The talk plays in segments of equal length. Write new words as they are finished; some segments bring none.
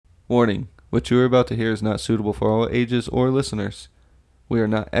Warning, what you are about to hear is not suitable for all ages or listeners. We are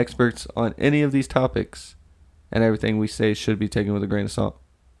not experts on any of these topics, and everything we say should be taken with a grain of salt.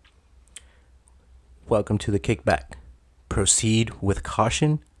 Welcome to the Kickback. Proceed with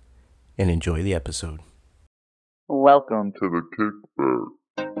caution and enjoy the episode. Welcome to the Kickback.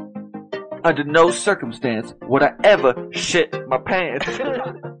 Under no circumstance would I ever shit my pants.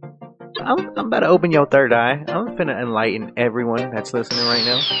 I'm about to open your third eye. I'm finna enlighten everyone that's listening right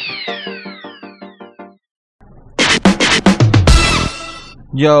now.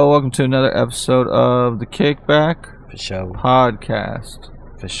 Yo, welcome to another episode of the Kickback For sure. Podcast.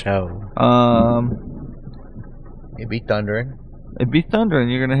 For sure. It be thundering. It be thundering.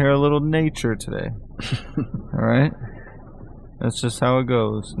 You're gonna hear a little nature today. All right. That's just how it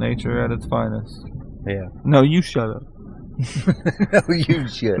goes. Nature at its finest. Yeah. No, you shut up. No, you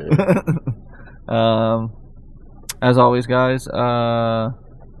should. As always, guys, follow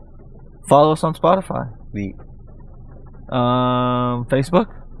us on Spotify. Facebook.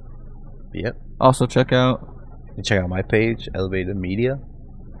 Yep. Also check out You check out my page, Elevated Media.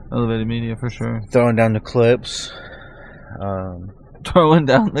 Elevated Media for sure. Throwing down the clips. Throwing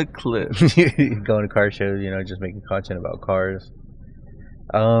down the clip. Going to car shows, just making content about cars.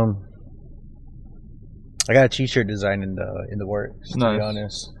 I got a t-shirt design in the works, to be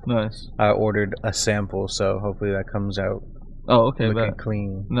honest. Nice. I ordered a sample, so hopefully that comes out looking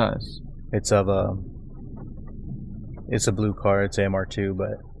clean. Nice. It's a blue car. It's an MR2,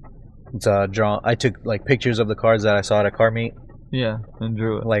 but it's drawn. I took pictures of the cars that I saw at a car meet. Yeah, and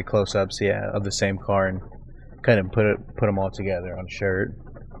drew it. Close-ups, of the same car, and kind of put them all together on a shirt.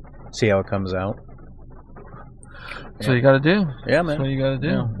 See how it comes out. That's what you gotta do. Yeah, man. That's what you gotta do.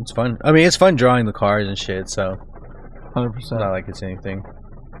 Yeah, it's fun. I mean, it's fun drawing the cars and shit. So, 100%. It's not like it's anything.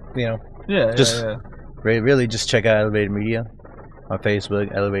 Yeah. Really, just check out Elevated Media on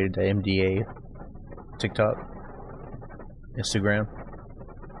Facebook, Elevated MDA, TikTok, Instagram.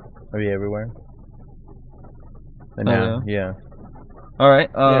 Are we everywhere? And now, yeah. All right.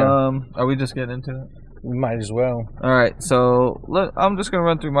 Are we just getting into it? We might as well. All right. So I'm just gonna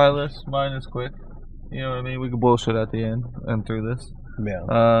run through my list. Mine is quick. You know what I mean? We can bullshit at the end and through this.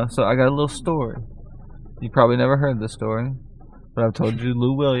 Yeah. So I got a little story. You probably never heard this story, but I've told you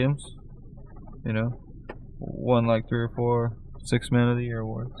Lou Williams. Won 3 or 4 6 Man of the Year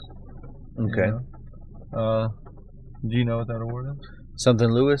awards. Okay. Do you know what that award is? Something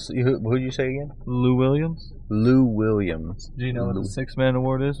Lewis? Who'd you say again? Lou Williams. Lou Williams. Do you know what the 6 Man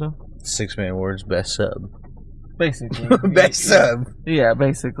award is, though? 6 Man awards, best sub. Basically. Best sub. Yeah,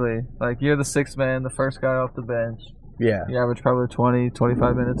 basically. You're the 6th man, the first guy off the bench. Yeah. You average probably 20,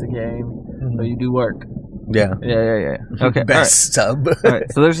 25 minutes a game, but you do work. Yeah. Yeah. Okay. Best sub. All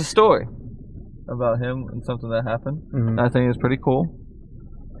right. So there's a story about him and something that happened. Mm-hmm. I think it's pretty cool.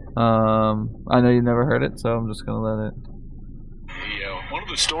 I know you've never heard it, so I'm just going to let it. One of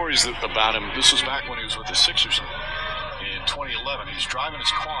the stories about him, this was back when he was with the Sixers in 2011. He was driving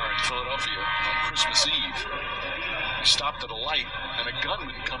his car in Philadelphia on Christmas Eve. He stopped at a light, and a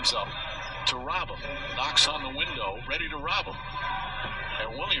gunman comes up to rob him, knocks on the window, ready to rob him.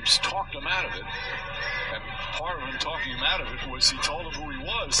 And Williams talked him out of it. And part of him talking him out of it was he told him who he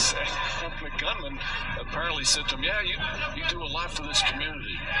was. And the gunman apparently said to him, yeah, you do a lot for this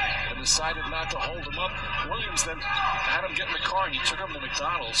community. And decided not to hold him up. Williams then had him get in the car and he took him to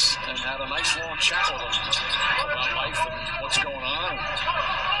McDonald's and had a nice long chat with him about life and what's going on.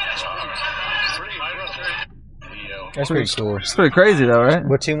 It's That's pretty cool. It's pretty crazy, though, right?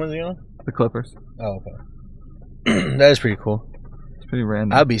 What team was he on? The Clippers. Oh, okay. That is pretty cool. It's pretty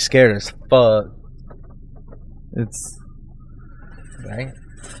random. I'd be scared as fuck. It's Right?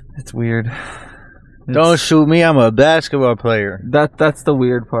 It's weird. Don't shoot me. I'm a basketball player. That's the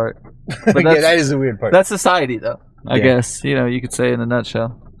weird part. But Yeah, that is the weird part. That's society, though. I Yeah. guess you could say in a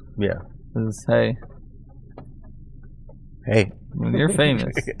nutshell. Yeah. Is hey, when you're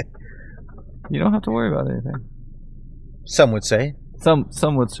famous, you don't have to worry about anything. Some would say.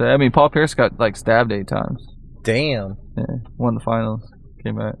 Some would say. I mean, Paul Pierce got stabbed 8 times. Damn. Yeah, won the finals.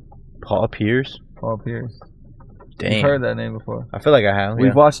 Came back. Paul Pierce? Paul Pierce. Damn. You've heard that name before. I feel like I have.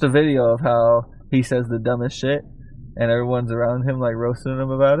 We've watched a video of how he says the dumbest shit, and everyone's around him roasting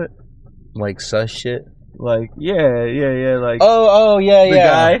him about it. Like sus shit. Yeah. The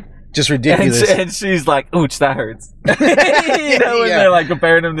guy. Just ridiculous. And she's like, "Ooch, that hurts." When they're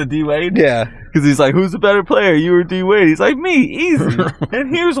comparing him to D Wade. Yeah. Because he's like, "Who's the better player, you or D Wade?" He's like, "Me, easy."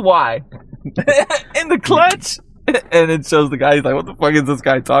 And here's why. In the clutch. And it shows the guy. He's like, "What the fuck is this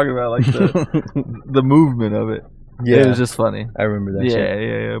guy talking about?" The movement of it. Yeah. It was just funny. I remember that shit.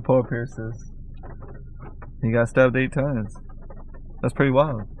 Yeah. Paul Pierce says he got stabbed 8 times. That's pretty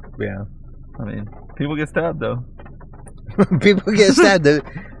wild. Yeah. I mean, people get stabbed though. People get stabbed.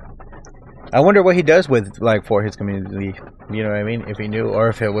 I wonder what he does with like for his community. You know what I mean? If he knew, or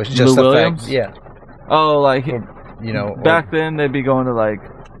if it was just Lou the Williams? fact. Yeah. Oh, like You know. back then they'd be going to like,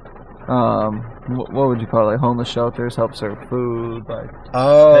 what would you call it? Like homeless shelters, help serve food, like they'd be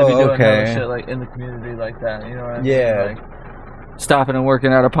Oh, doing okay. other shit like in the community like that. You know what I mean? Yeah. Like stopping and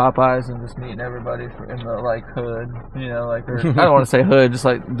working out of Popeyes and just meeting everybody in the like hood. You know, like or, I don't want to say hood, just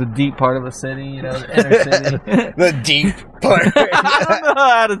like the deep part of the city. You know, the inner city. The deep part. I don't know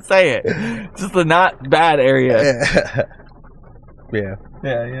how to say it. Just the not bad area. Yeah.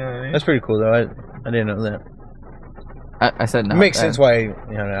 Yeah, you know what I mean. That's pretty cool though. I didn't know that. I said It not makes bad. sense why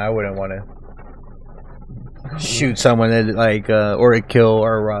I wouldn't want to shoot someone that like or kill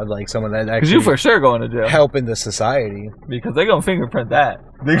or rob like someone that Because you actually for sure going to jail. help in the society. Because they're gonna fingerprint that.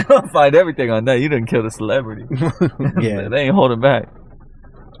 They're gonna find everything on that. You didn't kill the celebrity. Yeah, They ain't holding back.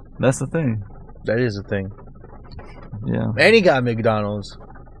 That's the thing. that is a thing. Yeah. And he got McDonald's.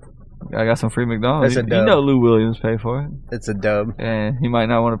 I got some free McDonald's. That's a You dub. know Lou Williams paid for it. It's a dub. And he might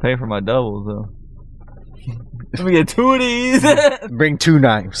not want to pay for my doubles though. Let me get 2 of these. Bring 2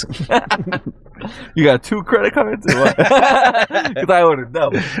 knives. You got 2 credit cards or what? Because I ordered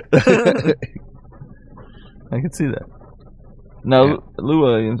double. I can see that. No, Yeah. Lou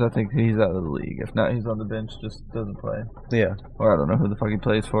Williams, I think he's out of the league. If not, he's on the bench, just doesn't play. Yeah, Or I don't know who the fuck he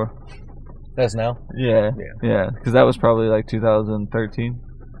plays for. that's now. Yeah. Yeah. Because that was probably like 2013.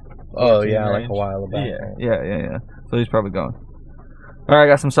 Oh 14 yeah, like range. a while back. Yeah. So he's probably gone. All right, I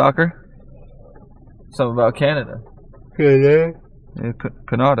got some soccer. Something about Canada. Yeah,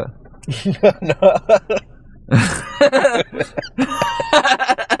 Canada.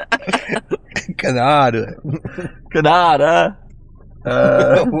 Canada. Canada.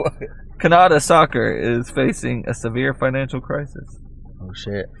 Canada soccer is facing a severe financial crisis, Oh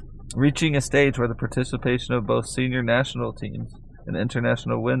shit. reaching a stage where the participation of both senior national teams and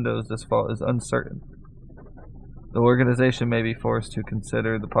international windows this fall is uncertain. The organization may be forced to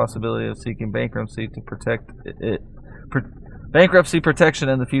consider the possibility of seeking bankruptcy to protect bankruptcy protection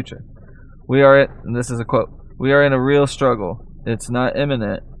in the future. And this is a quote, "We are in a real struggle. It's not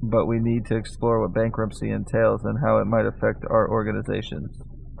imminent, but we need to explore what bankruptcy entails and how it might affect our organizations,"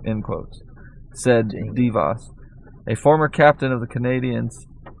 end quotes, said DeVos, a former captain of the Canadians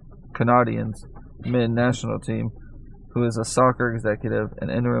men's national team, who is a soccer executive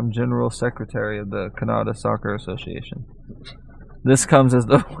and interim general secretary of the Canada Soccer Association. This comes as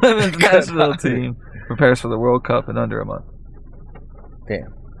the women's national team prepares for the World Cup in under a month.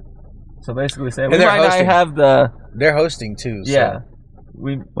 Damn. So basically saying And we they're might hosting. not have the They're hosting too. So yeah.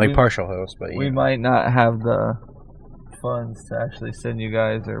 We partial host, but we might not have the funds to actually send you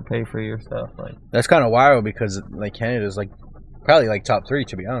guys or pay for your stuff. Like that's kind of wild because like Canada's like probably like top 3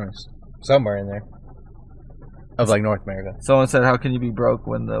 to be honest, somewhere in there of like North America. someone said, how can you be broke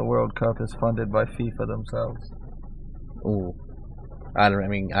when the World Cup is funded by FIFA themselves? Ooh, I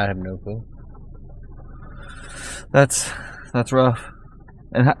have no clue. That's rough.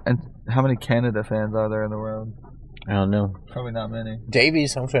 And how many Canada fans are there in the world? I don't know. Probably not many.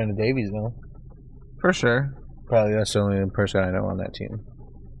 Davies, I'm fan of Davies though. For sure. Probably that's the only person I know on that team.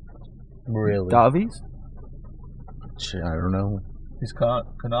 Really? Davies? Shit, I don't know. He's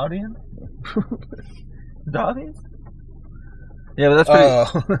Canadian? Davies? Yeah, but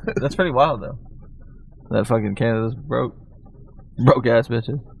that's pretty wild though. That fucking Canada's broke ass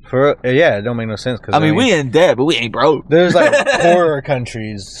bitches. Yeah, it don't make no sense. Cause, I mean, we in debt, but we ain't broke. there's like poorer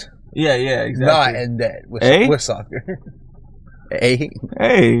countries Yeah, exactly. not in debt with soccer. Hey,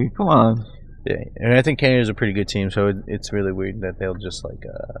 come on. Yeah, and I think Canada's a pretty good team, so it's really weird that they'll just like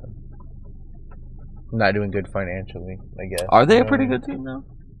not doing good financially. I guess. Are they a pretty good team now?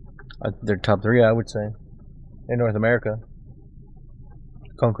 They're top 3, I would say, in North America.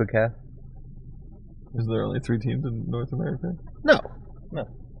 CONCACAF. Is there only 3 teams in North America? No.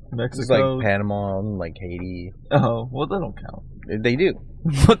 Mexico. It's like Panama and like Haiti. Oh, well, they don't count. They do.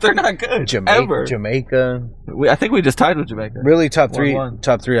 But they're not good. Ever. Jamaica. I think we just tied with Jamaica. Really, top 3. 1-1.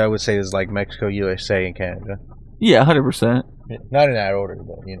 Top 3, I would say, is like Mexico, USA, and Canada. Yeah, 100%. Not in that order,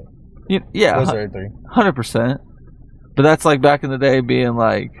 but you know. Yeah, Those are 3. 100%. But that's like back in the day being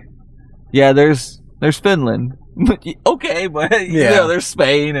like, yeah, there's Finland. Okay, but you know, there's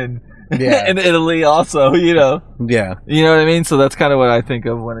Spain and Yeah. and Italy also, you know. Yeah. You know what I mean? So that's kind of what I think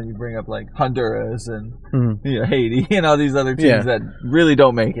of when you bring up like Honduras and Haiti and all these other teams that really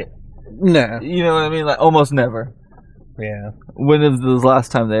don't make it. Nah. You know what I mean? Like almost never. Yeah. When was the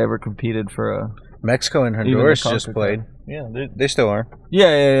last time they ever competed for a Mexico and Even the Honduras just CONCACAF. played. Yeah, they still are.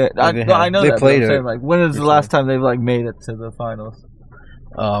 Yeah. They I know they that. played but I'm it saying, like, when is the recently. last time they've like made it to the finals?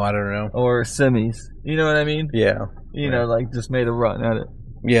 Oh, I don't know. or semis. You know what I mean? Yeah. You know, like just made a run at it.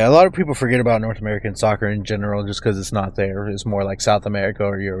 Yeah, a lot of people forget about North American soccer in general just because it's not there. It's more like South America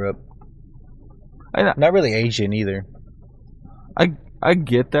or Europe. Not really Asian either. I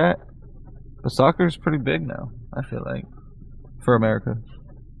get that, but soccer is pretty big now. I feel like for America.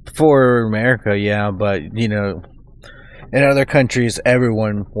 For America, yeah, but you know, in other countries,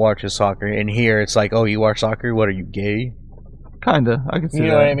 everyone watches soccer. And here, it's like, oh, you watch soccer? What are you, gay? Kinda, I can see that. You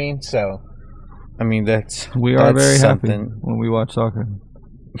know what I mean? So, I mean we are very something. happy when we watch soccer.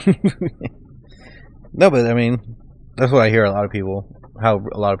 No, but I mean, that's what I hear. How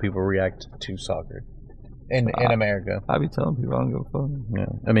a lot of people react to soccer in America. I be telling people I don't give a fuck.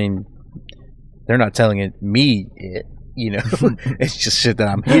 Yeah, I mean, they're not telling me it. You know, it's just shit that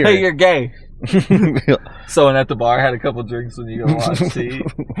I'm hearing. Hey, you're gay. Someone at the bar had a couple drinks when you go watch. See,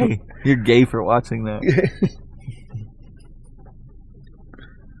 hey, you're gay for watching that.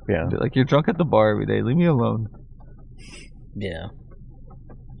 Yeah, Be like, you're drunk at the bar every day. Leave me alone. yeah.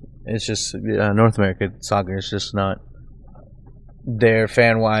 It's just North America soccer is just not there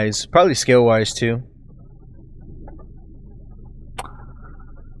fan wise, probably skill wise too.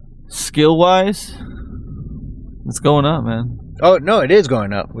 Skill wise, it's going up, man. Oh no, it is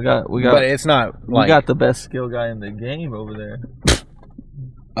going up. We got, But it's not we like got the best skill guy in the game over there.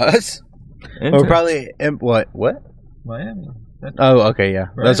 us. Inter. Or probably what? Miami. That's, Oh, okay, yeah.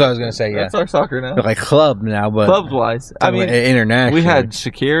 right? That's what I was gonna say. Yeah, That's our soccer now. like club now, but Clubs wise, I mean, international. we had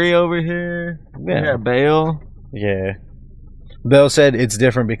Shaqiri over here. We Yeah. had Bale Yeah. Bill said it's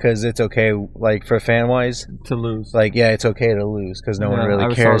different because it's okay, like for fan wise, to lose. like yeah, it's okay to lose because no one Yeah, really I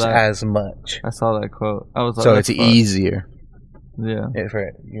saw cares that. as much. I saw that quote. I was like, So that's it's fun. easier Yeah, for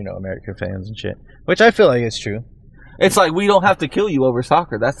American fans and shit, which I feel like it's true. it's like we don't have to kill you over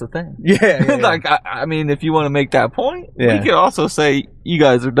soccer. That's the thing. Yeah, yeah, yeah. Like I mean, if you want to make that point, Yeah. we could also say you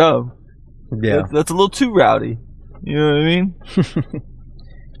guys are dumb. Yeah. That's a little too rowdy. You know what I mean?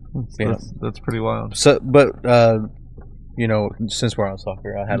 Yeah. That's pretty wild. So, but since we're on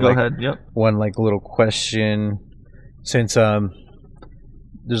soccer, I had Go ahead. Yep. one like little question. Since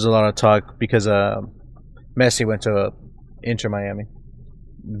there's a lot of talk because Messi went to Inter Miami.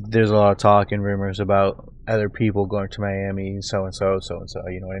 There's a lot of talk and rumors about other people going to Miami, so and so.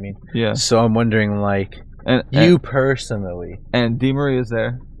 You know what I mean? Yeah. So I'm wondering, like, And you personally, and Di Maria is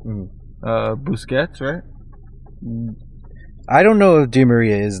there. Mm. Busquets, right? I don't know if Di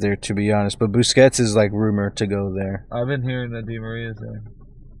Maria is there, to be honest, but Busquets is like rumored to go there. I've been hearing that Di Maria is there.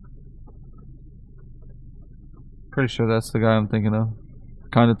 Pretty sure that's the guy I'm thinking of.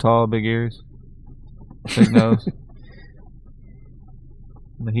 Kind of tall, big ears, big nose.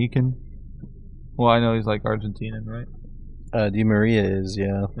 Mexican. Well, I know he's like Argentinian, right? Di Maria is,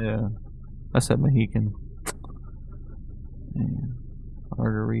 yeah. Yeah. I said Mexican. Man,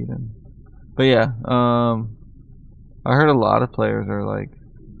 hard to read him. But yeah, I heard a lot of players are like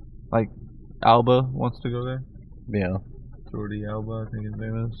Alba wants to go there. Yeah. Jordi Alba, I think his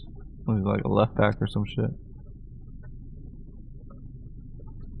name is. He's like a left back or some shit.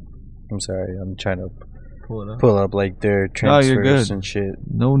 I'm sorry, I'm trying to Pull it up. pull up like their No, transfers you're good. and shit.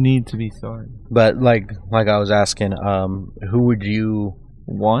 No need to be sorry. But like I was asking, who would you?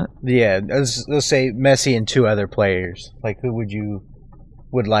 Want? Yeah, let's say Messi and two other players. Like, who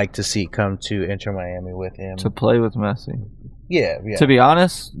would like to see come to Inter Miami with him? To play with Messi. Yeah. To be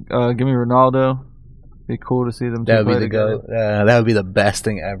honest, give me Ronaldo. Be cool to see them two That would play be the together. go. That would be the best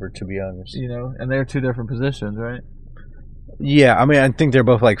thing ever, to be honest. You know, and they're two different positions, right? Yeah, I mean, I think they're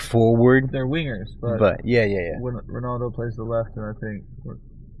both like forward, They're wingers, but yeah. when Ronaldo plays the left, and I think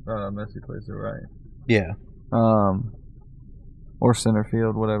Messi plays the right. Yeah. Or center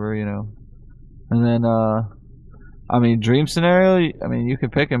field, whatever, you know. And then, I mean, dream scenario. I mean, you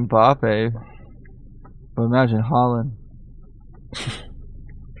could pick Mbappe, but imagine Haaland,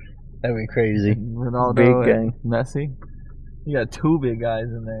 That'd be crazy. Ronaldo, Big and Messi. You got two big guys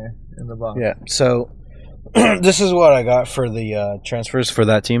in there in the box. Yeah. So this is what I got for the transfers for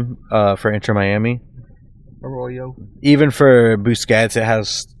that team, for Inter Miami. Arroyo. Even for Busquets, it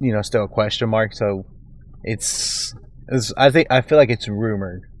has still a question mark. So it's I feel like it's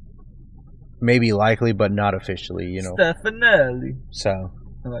rumored, maybe likely, but not officially. Stefanelli. So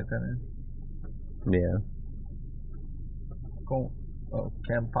I like that name. yeah. Cool. Oh,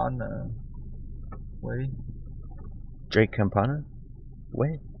 Campana. Wait. Drake Campana.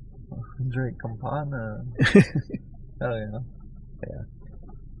 Wait. Drake Campana. Hell yeah. Yeah.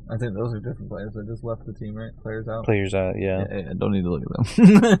 I think those are different players that just left the team, right? Players out. Players out. Yeah. Yeah, don't need to look at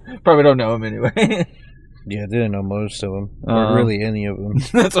them. Probably don't know them anyway. Yeah. Didn't know most of them, or really any of them,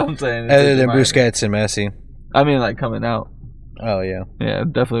 That's what I'm saying. other than Busquets and Messi. I mean, like coming out. Oh yeah. Yeah,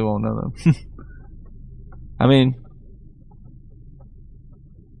 definitely won't know them. I mean,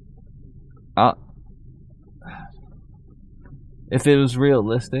 if it was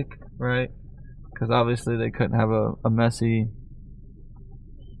realistic, right? Because obviously they couldn't have a Messi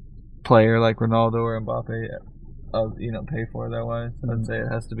player like Ronaldo or Mbappe, pay for it that way. So I'd say it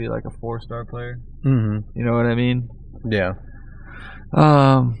has to be like a 4-star player. Mm-hmm. You know what I mean? Yeah.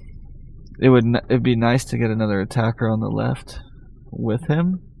 It'd be nice to get another attacker on the left with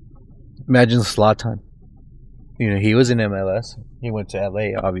him. Imagine Zlatan. He was in MLS. He went to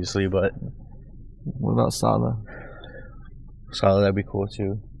LA, obviously, but What about Salah? Salah, that'd be cool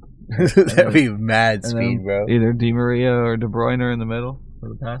too. That'd be mad And speed, then bro. Either Di Maria or De Bruyne in the middle for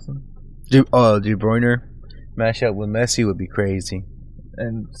the passing. De Bruyne mash up with Messi would be crazy.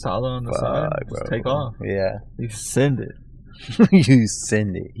 And Salah on the side. Just bro. take off. Yeah. You send it. You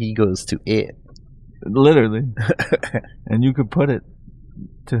send it. He goes to it. Literally. And you could put it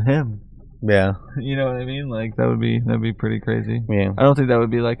to him. Yeah. You know what I mean? Like that'd be pretty crazy. Yeah. I don't think that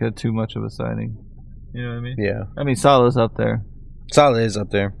would be like a too much of a signing. You know what I mean? Yeah. I mean Salah's up there. Salah is up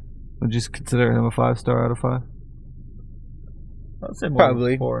there. Would you consider him a 5-star out of 5? I'd say more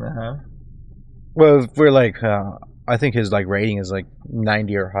Probably. 4.5. Well, if we're like, I think his like rating is like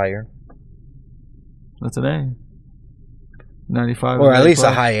 90 or higher, That's an A. 95. or at least a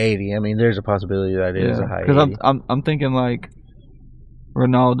 85. high 80. I mean, there's a possibility that it is a high 80. Because I'm thinking like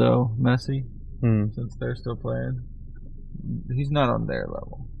Ronaldo, Messi, Hmm. since they're still playing. He's not on their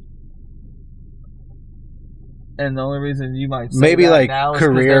level. And the only reason you might say Maybe, that like, now is 'cause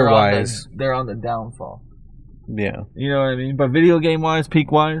career-wise. they're on the downfall. Yeah. You know what I mean? But video game wise,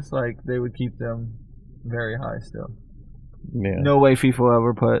 peak wise, like they would keep them very high still. Yeah. No way FIFA will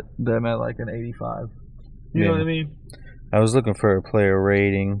ever put them at like an 85. You know Yeah. what I mean? I was looking for a player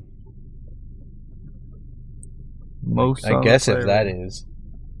rating. Most. I solid guess if player that rating. is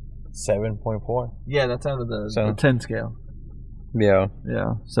 7.4. Yeah, that's out of So- the 10 scale. Yeah.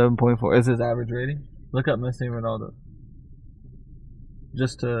 Yeah, 7.4 is his average rating. Look up Messi and Ronaldo.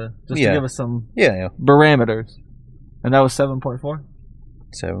 Just to Yeah. give us some Yeah. parameters. And that was 7.4?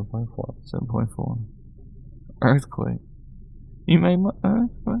 7.4. 7.4. Earthquake. You made my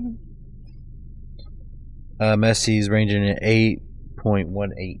earthquake? Messi's ranging at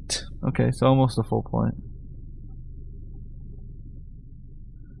 8.18. Okay, so almost a full point.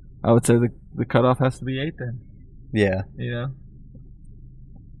 I would say the cutoff has to be 8 then. Yeah. You know?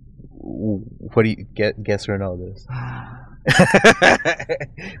 What do you guess Ronaldo's?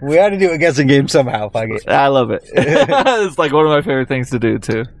 We had to do a guessing game somehow. Fuck it. I love it. It's like one of my favorite things to do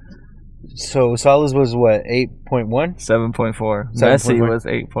too. So Salah's was what, 8.1? 7.4. 7.4. Messi was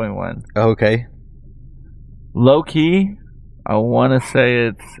 8.1. Okay. Low key, I want to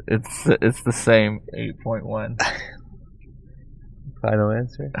say it's the same 8.1. Final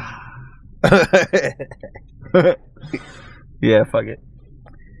answer. Yeah, fuck it.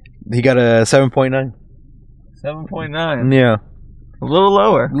 He got a 7.9. 7.9. Yeah. A little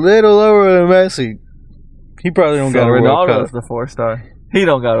lower. Little lower than Messi. He probably don't So got a World Ronaldo's Cup. the 4-star. He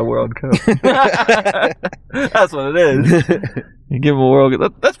don't got a World Cup. That's what it is. You give him a World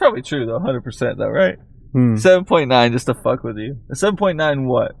Cup. That's probably true though. 100% though, right? 7.9 just to fuck with you. 7.9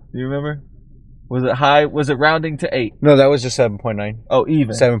 what? Do you remember? Was it high? Was it rounding to 8? No, that was just 7.9. Oh,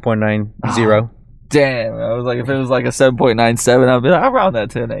 even. 7.90. Damn. I was like, if it was like a 7.97, I'd be like, I'll round that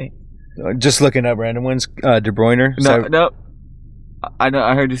to an 8. Just looking up random ones. De Bruyne. No. I know.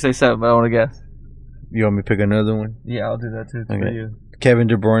 I heard you say 7, but I want to guess. You want me to pick another one? Yeah, I'll do that too for Okay. you. Kevin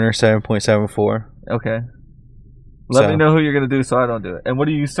De Bruyne, 7.74. Okay. Let So- me know who you're gonna do so I don't do it. And what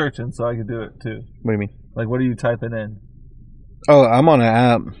are you searching so I can do it too? What do you mean? Like, what are you typing in? Oh, I'm on an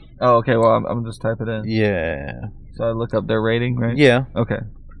app. Oh, okay. Well, I'm just typing in. Yeah. So I look up their rating, right? Yeah. Okay.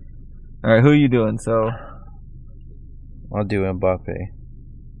 All right. Who are you doing? So I'll do Mbappe. okay,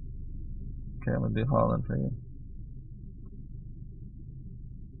 I'm gonna do Holland for you.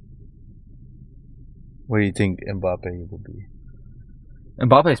 What do you think Mbappe will be?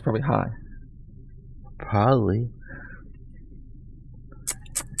 Mbappe's probably high. Probably.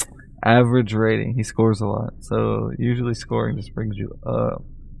 Average rating. He scores a lot, so usually scoring just brings you up.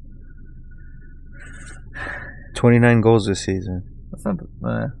 29 goals this season. That's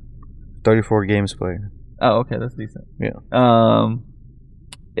not. 34 games played. Oh, okay. That's decent. Yeah.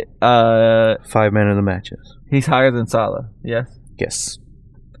 5 man of the matches. He's higher than Salah. Yes. Yes.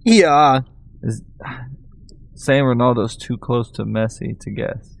 Yeah. Is saying Ronaldo's too close to Messi to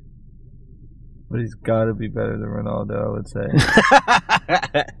guess, but he's got to be better than Ronaldo, I would say.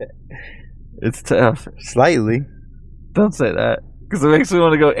 It's tough. Slightly. Don't say that, because it makes me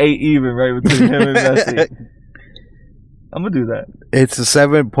want to go 8 even right between him and Messi. I'm gonna do that. It's a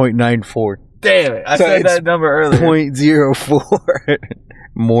 7.94. Damn it! I So said it's that number earlier. 0.04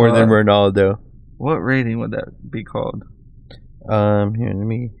 more than Ronaldo. What rating would that be called? Here, let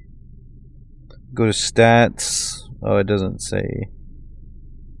me go to stats. Oh, it doesn't say.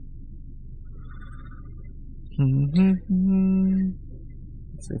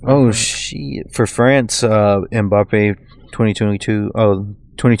 Oh shit! For France, Mbappe 2022. Oh,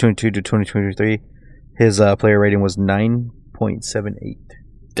 2022 to 2023. His player rating was 9.78.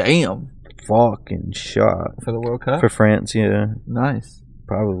 Damn. Fucking shot For the World Cup? for France. Yeah, Nice.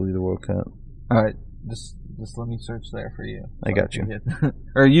 probably the World Cup. All right. Just let me search there for you. I got you.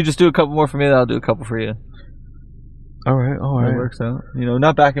 Or you just do a couple more for me, then I'll do a couple for you. All right, all That right. works out. You know,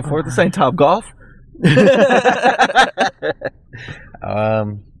 not back and forth. This ain't Top Golf. Give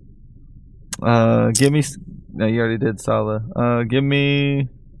me. No, you already did Salah. Give me.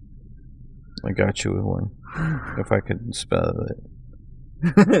 I got you with one. If I could spell it.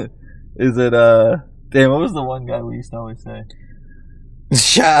 Is it Damn, what was the one guy we used to always say?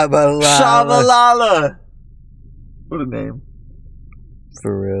 Shabalala. Shabalala. What a name.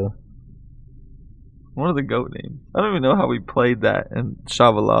 For real. One of the GOAT names. I don't even know how we played that and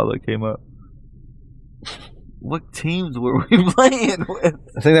Shabalala came up. What teams were we playing with?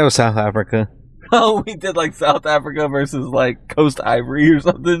 I think that was South Africa. Oh, we did like South Africa versus like Coast Ivory or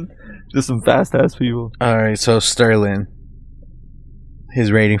something. Just some fast ass people. All right, so Sterling.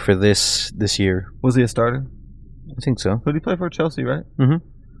 His rating for this year. Was he a starter? I think so. Who did he play for? Chelsea, right?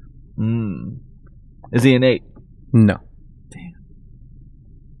 Mm-hmm. Is he an 8? No.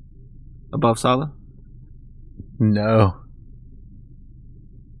 Above Salah? No.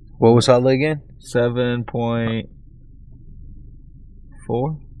 What was Salah again? 7.4?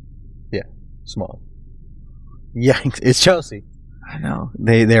 Small. Yikes! It's Chelsea. I know.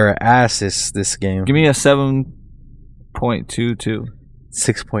 They're asses this game. Give me a 7.22.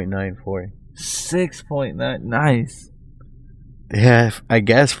 6.94. 6.9. Nice. Yeah, I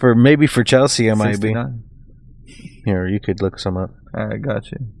guess for Chelsea it might be. 69. Here, you could look some up. I got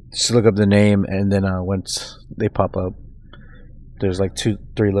you. Just look up the name, and then once they pop up, there's like 2-3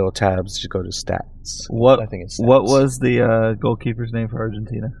 little tabs. Just go to stats. I think it's stats. What was the goalkeeper's name for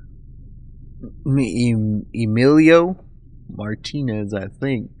Argentina? Emilio Martinez, I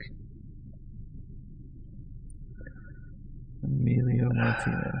think. Emilio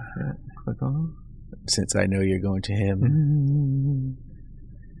Martinez. Yeah. Click on him. Since I know you're going to him.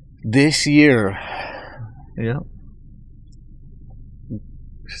 This year. Yeah.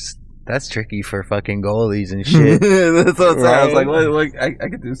 That's tricky for fucking goalies and shit. That's what I'm saying. I was like, Right? what, I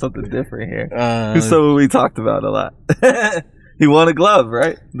could do something different here. Uh, So we talked about a lot. He won a glove,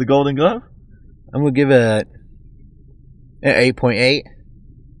 right? The Golden Glove? I'm going to give it an 8.8.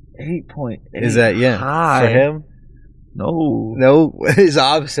 8.8. Is that, yeah, high. for him? No. No, it's the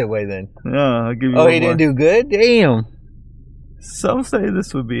opposite way then. Yeah, I'll give you Oh, one he more. didn't do good? Damn. Some say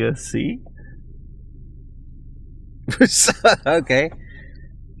this would be a C. Okay.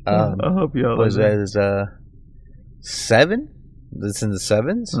 I hope y'all Was like that 7? That's in the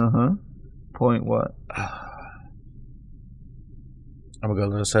 7s? Uh-huh. Point what? I'm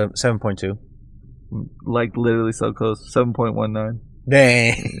going to go to 7.2. Like literally so close. 7.19.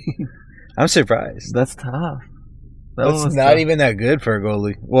 Dang. I'm surprised. That's tough. That one That's was not tough. even that good for a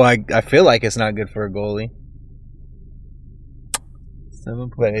goalie. Well, I feel like it's not good for a goalie.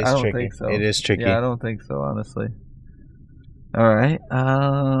 7. But it's I don't tricky. think so. It is tricky. Yeah, I don't think so, honestly. All right.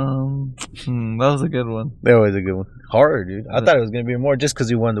 That was a good one. That was a good one. Hard, dude. I thought it was going to be more just because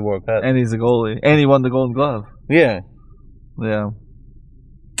he won the World Cup. And he's a goalie. And he won the Golden Glove. Yeah. Yeah.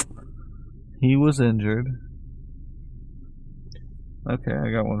 He was injured. Okay,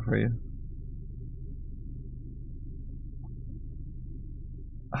 I got one for you.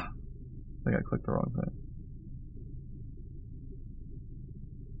 I think I clicked the wrong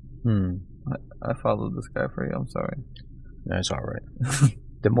thing. I followed this guy for you. I'm sorry. That's all right.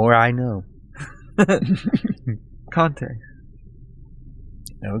 The more I know. Conte.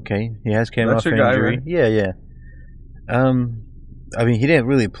 Okay. He has came That's off your guy, injury. right? Yeah. I mean, he didn't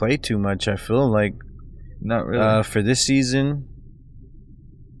really play too much, I feel like. Not really. For this season,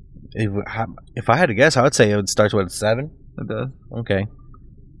 if I had to guess, I would say it would start with a 7. It does. Okay.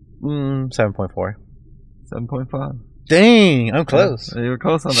 7.4. 7.5. Dang, I'm close. Yeah, you were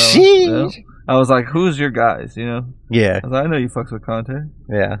close on that Sheesh. one. Yeah. I was like, who's your guys, you know? Yeah, I was like, I know you fucks with Conte.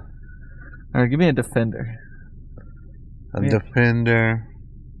 yeah. All right, give me a defender. A Yeah. defender.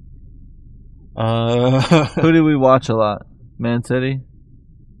 Who did we watch a lot? Man City?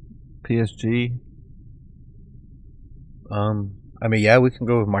 PSG? I mean, yeah, we can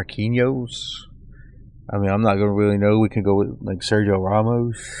go with Marquinhos. I mean, I'm not gonna really know. We can go with like Sergio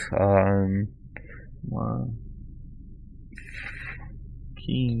Ramos.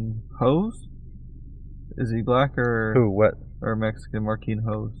 Marquinhos Hose? Is he black or Who? What? or Mexican? Marquinhos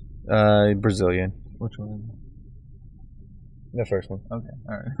Hose. Brazilian. Which one? The first one. Okay,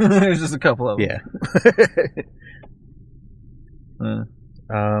 all right. There's just a couple of them. Yeah. Uh,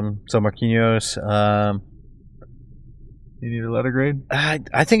 So Marquinhos. you need a letter grade?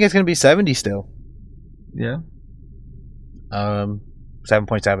 I think it's gonna be 70 still. Yeah.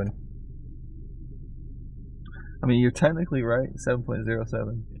 7.7. I mean, you're technically right.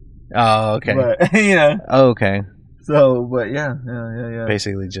 7.07. Oh, okay. But yeah. Oh, okay. So, but yeah.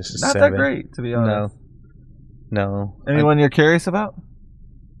 Basically just a Not 7. that great, to be honest. No. Anyone you're curious about?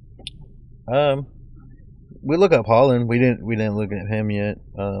 We look up Holland. We didn't look at him yet.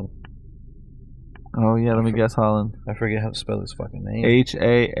 Oh yeah, let me guess. Holland. I forget how to spell his fucking name.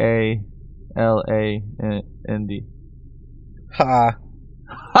 Haaland. Ha.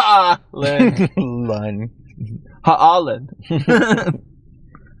 Haaland. Lun. Haaland.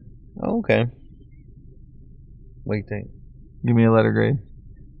 Okay. Wait. Give me a letter grade.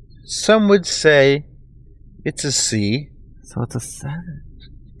 Some would say it's a C. So it's a 7.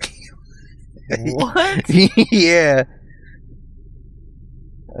 What? Yeah.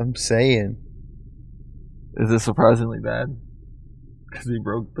 I'm saying. Is this surprisingly bad? Because he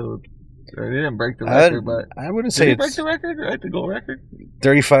broke the. Or he didn't break the record, but I wouldn't did say he break it's the record? Right, the goal record.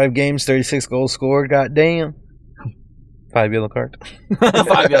 35 games, 36 goals scored. Goddamn. 5 yellow cards.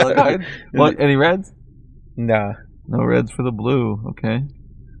 5 yellow cards. What? Any reds? Nah. No reds for the blue. Okay.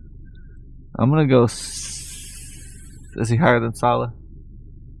 I'm gonna go. Is he higher than Salah?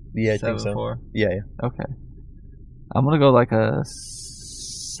 Yeah, I think so. 7.4. Yeah. Okay. I'm gonna go like a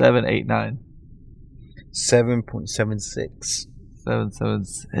 7, 8, 9. 7.76.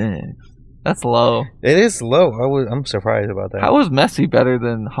 7.76. That's low. It is low. I'm surprised about that. How was Messi better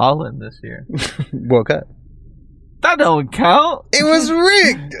than Holland this year? World Cup. That don't count. It was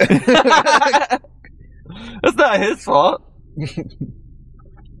rigged. That's not his fault.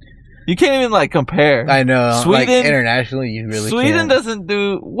 You can't even like compare. I know. Sweden, like, internationally, you really Sweden can't. doesn't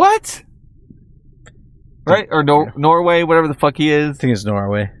do what? Right or Norway, whatever the fuck he is. I think it's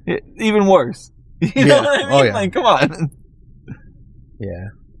Norway. Even worse. You know what I mean? Oh, yeah. Like, come on. Yeah.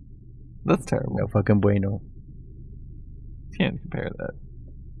 That's terrible. No fucking bueno. You can't compare that.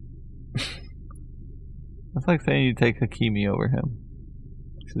 That's like saying you take Hakimi over him.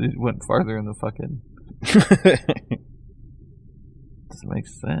 Because he went farther in the fucking. Doesn't make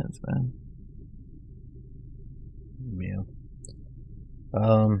sense, man. Yeah.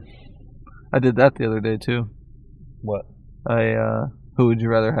 I did that the other day too. What? Who would you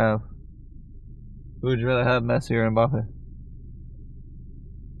rather have? Who would you rather have, Messi or Mbappe?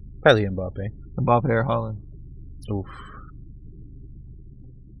 Probably Mbappe. Mbappe or Holland? Oof.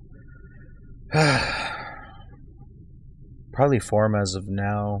 Probably form as of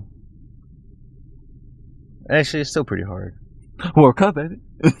now. Actually, it's still pretty hard. World Cup, baby.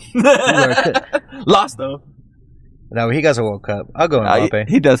 World Cup. Lost though. No, he got a World Cup. I'll go Mbappe.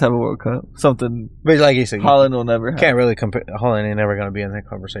 He does have a World Cup. Something But like you said, Holland will never you have. can't really compare. Holland ain't never going to be in that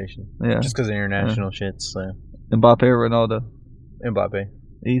conversation. Yeah. Just because of international shit. So. Mbappe or Ronaldo? Mbappe.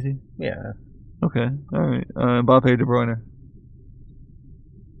 Easy. Yeah. Okay. All right. Mbappe or De Bruyne?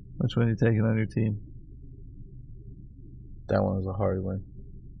 Which one are you taking on your team? That one was a hard one.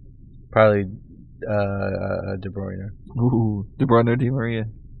 Probably De Bruyne. Ooh, De Bruyne or Di Maria?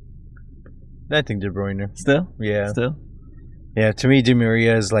 I think De Bruyne. Still? Yeah. Still? Yeah, to me, Di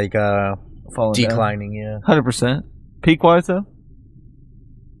Maria is like Falling declining, yeah. 100%. Peak wise though?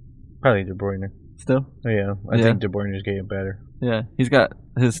 Probably De Bruyne. Still? Oh, yeah, I think De Bruyne is getting better. Yeah, he's got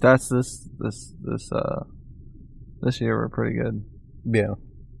his stats this year were pretty good. Yeah.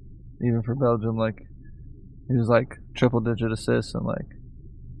 Even for Belgium, like he was like triple digit assists and like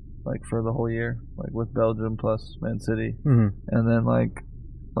for the whole year, like with Belgium plus Man City, Mm-hmm. and then like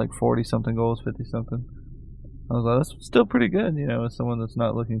 40 something goals, 50 something. I was like, that's still pretty good, you know, as someone that's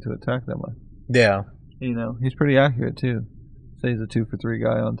not looking to attack that much. Yeah. You know, he's pretty accurate too. Say he's a 2 for 3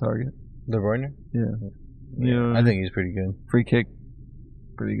 guy on target. De Bruyne? Yeah. Yeah. I think he's pretty good. Free kick,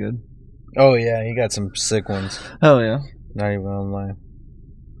 pretty good. Oh, yeah, he got some sick ones. Hell yeah. Not even online.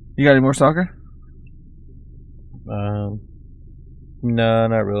 You got any more soccer? No,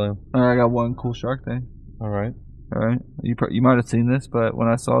 not really. All right, I got one cool shark thing. All right. All right, you might have seen this, but when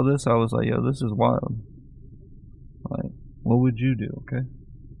I saw this, I was like, "Yo, this is wild." Like, what would you do? Okay.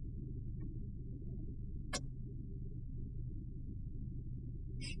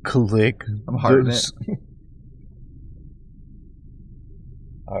 Click. I'm hard in it. this.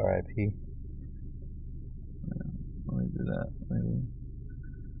 R.I.P. do that. Maybe.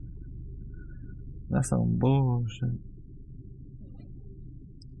 That's some bullshit.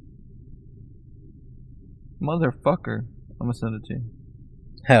 Motherfucker. I'm gonna send it to you.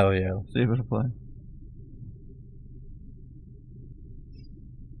 Hell yeah. See if it'll play.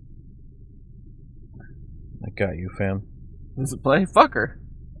 I got you, fam. Does it play? Fucker.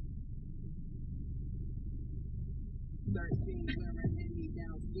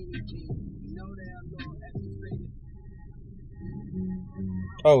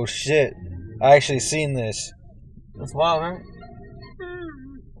 Oh shit. I actually seen this. That's wild, right?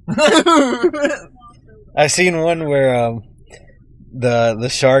 I seen one where the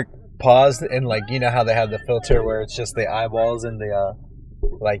shark paused and like you know how they have the filter where it's just the eyeballs and the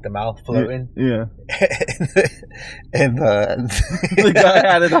like the mouth floating. Yeah. and The guy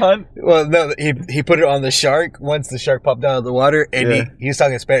had it on. Well, no, he put it on the shark once the shark popped out of the water, and he was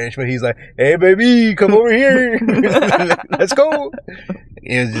talking Spanish, but he's like, "Hey, baby, come over here, let's go."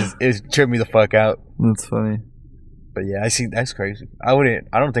 It tripped me the fuck out. That's funny. But yeah, I see. That's crazy. I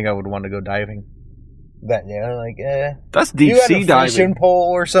don't think I would want to go diving. That That's deep sea you got a fishing diving. pole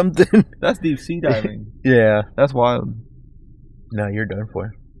or something. That's deep sea diving. Yeah. That's wild. No, you're done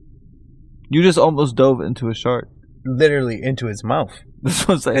for. You just almost dove into a shark. Literally into his mouth. This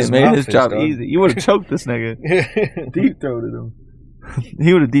was saying His it made mouth his is job done. easy. You would have choked this nigga. Deep throated him.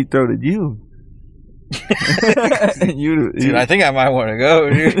 He would have deep throated you. And Dude, I think I might want to go,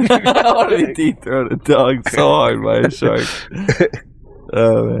 dude. I want to be deep throated dog so hard by a shark.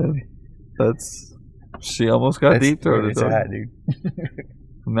 Oh man, she almost got deep throated. It's at, dude.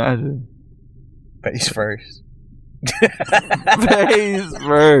 Imagine Face first. face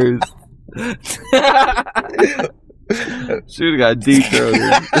first. Should have got deep throated.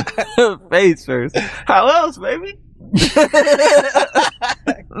 Face first. How else, baby?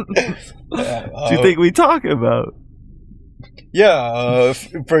 What do you think we talking about? Yeah,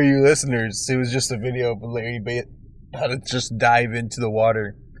 for you listeners, it was just a video of Larry Bait how to just dive into the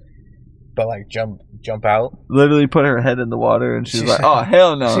water, but like jump out. Literally put her head in the water and she's like, "Oh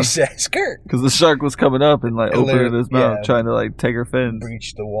hell no!" She said, "Skirt." Because the shark was coming up and like It opening literally- his mouth, yeah. trying to like take her fins.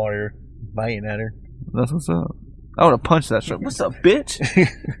 Breached the water, biting at her. That's what's up. I want to punch that shark. What's up, bitch?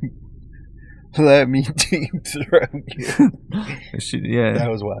 Let me deep throat you. Yeah. That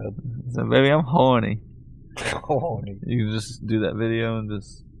was wild. So, baby, I'm horny. Horny. You can just do that video and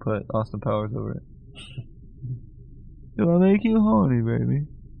just put Austin Powers over it. Do I make you horny, baby?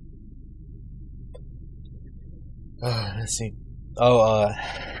 Let's see. Oh,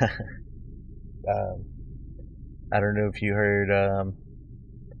 I don't know if you heard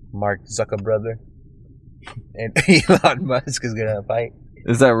Mark Zuckerbrother and Elon Musk is gonna fight.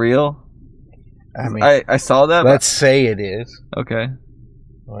 Is that real? I mean, I saw that. let's say it is. Okay.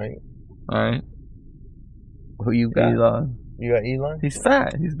 All right. Alright. Who you got? Elon. You got Elon? He's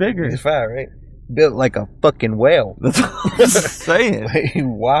fat. He's bigger. He's fat, right? Built like a fucking whale. That's what I'm saying. Wait,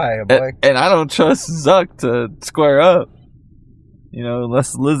 why? Boy? And I don't trust Zuck to square up. You know,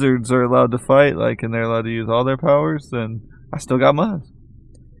 unless lizards are allowed to fight, like, and they're allowed to use all their powers, then I still got Musk.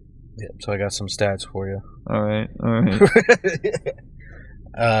 Yeah, so I got some stats for you. Alright.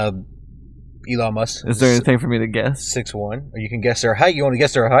 Elon Musk. Is there anything for me to guess? 6'1", or you can guess their height. You want to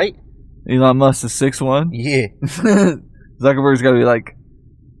guess their height? Elon Musk is 6'1". Yeah, Zuckerberg's got to be like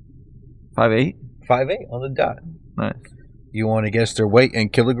 5'8". 5'8" on the dot. Nice. You want to guess their weight in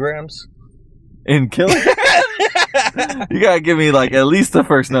kilograms? In kilograms? You got to give me like at least the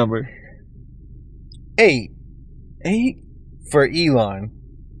first number. 8 8? for Elon.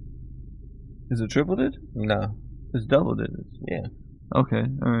 Is it triple digit? No. It's double digits. Yeah. Okay.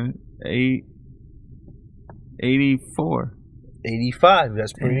 Alright. 84. 85.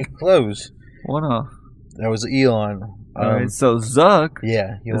 That's pretty close. One off. That was Elon. Alright. So Zuck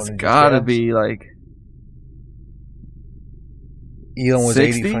Yeah. You has wanna just got to guess? be like Elon was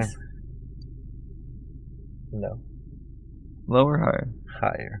 60s? 85. No. Lower, higher.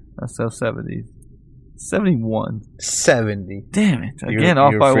 Higher. That's so 70s. 71. 70. Damn it. You're- Again,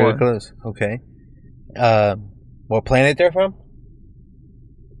 off you're by fairly one. close. Okay. What planet they're from?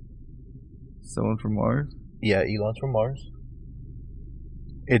 Someone from Mars? Yeah, Elon's from Mars.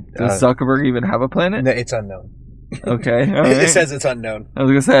 Does Zuckerberg even have a planet? No, it's unknown. Okay. It Alright. says it's unknown. I was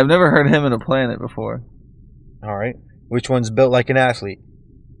going to say, I've never heard him in a planet before. All right. Which one's built like an athlete?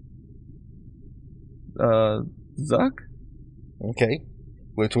 Zuck? Okay.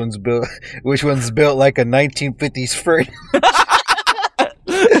 Which one's built? Which one's built like a 1950s freight?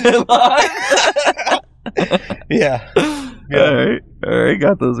 Yeah. Alright,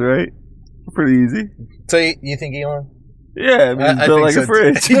 got those right. Pretty easy. So you think Elon? Yeah, I mean, it's built like think a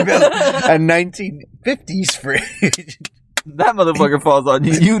fridge. He built a 1950s fridge. that motherfucker falls on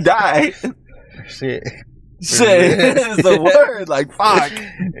you, you die. Shit. Shit is the word. Like, fuck.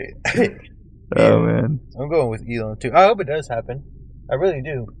 Oh, man. I'm going with Elon, too. I hope it does happen. I really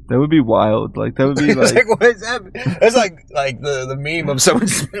do. That would be wild. Like, that would be It's like... like, what is happening? It's like the meme of someone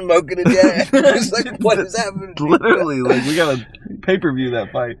smoking a jab. It's like, what is happening? Literally, like, we gotta pay-per-view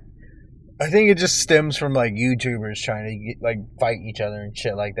that fight. I think it just stems from, like, YouTubers trying to, like, fight each other and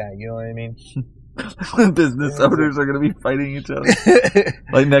shit like that. You know what I mean? Business owners are gonna be fighting each other.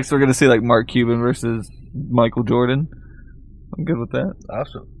 Like, next we're gonna see, like, Mark Cuban versus Michael Jordan. I'm good with that.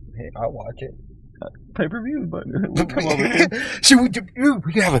 Awesome. Hey, I'll watch it. Pay-per-view, but we'll come over here. We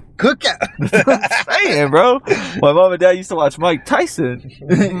can have a cookout. I'm saying, bro. My mom and dad used to watch Mike Tyson.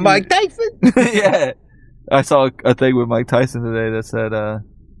 Mike Tyson? Yeah. I saw a thing with Mike Tyson today that said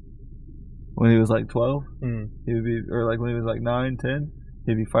when he was like 12, he would be, or like when he was like 9, 10,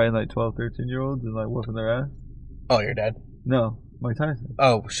 he'd be fighting like 12, 13-year-olds and like whooping their ass. Oh, your dad? No, Mike Tyson.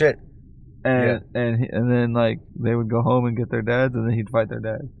 Oh, shit. And then like they would go home and get their dads, and then he'd fight their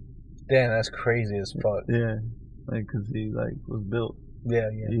dads. Damn, that's crazy as fuck. Yeah, like because he like was built. Yeah.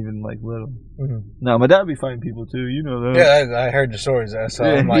 Even like little. Mm-hmm. No, my dad would be fighting people too. You know that. Yeah, I heard the stories. I saw.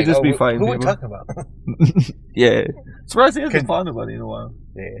 Yeah, I'm like, he'd just be fighting who people. we talking about? Yeah, surprised he hasn't fought nobody in a while.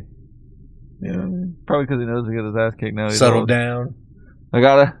 Yeah. You know, probably because he knows he got his ass kicked now. He's Settle old. down. I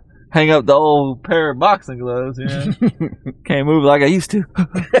gotta hang up the old pair of boxing gloves. You know, can't move like I used to.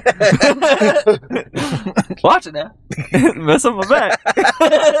 Watch it now. Mess up my back.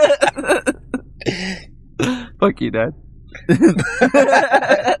 Fuck you, Dad.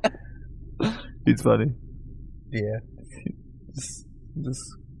 He's funny. Yeah. Just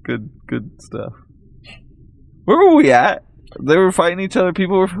good stuff. Where were we at? They were fighting each other.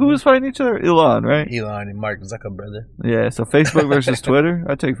 Who was fighting each other? Elon, right? Elon and Mark Zuckerberg, brother. Yeah. So Facebook versus Twitter.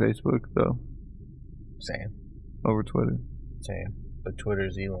 I take Facebook though. Same. Over Twitter. Same. But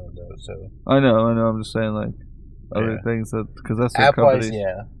Twitter's Elon though, so. I know. I'm just saying like other things because that's their App-wise, companies.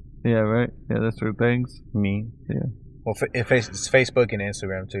 yeah. Yeah. Right. Yeah. That's their things. Me. Yeah. Well, it's Facebook and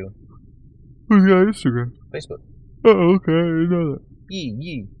Instagram too. Who's got Instagram? Facebook. Oh, okay. I didn't know that.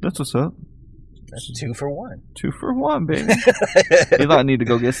 Yee. That's what's up. That's 2 for 1. 2 for 1, baby. Elon need to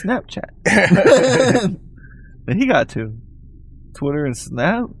go get Snapchat. And he got 2. Twitter and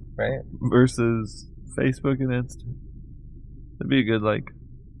Snap, right? Versus Facebook and Insta. That'd be a good like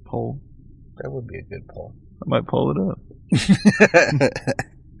poll. That would be a good poll. I might poll it up.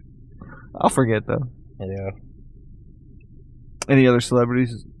 I'll forget though. Yeah. Any other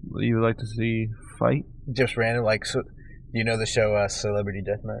celebrities you would like to see fight? Just random, like, so, you know the show Celebrity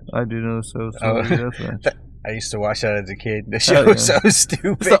Deathmatch? I do know Celebrity Deathmatch. I used to watch that as a kid. The show was so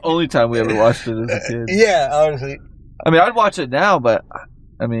stupid. It's the only time we ever watched it as a kid. Yeah, honestly. I mean, I'd watch it now, but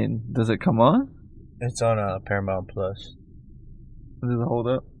I mean, does it come on? It's on Paramount Plus. Does it hold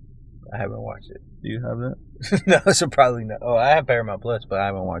up? I haven't watched it. Do you have that? No, so probably not. Oh, I have Paramount Plus, but I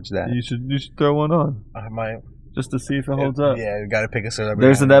haven't watched that. You should throw one on. I might. Just to see if it holds up. Yeah, you got to pick a celebrity.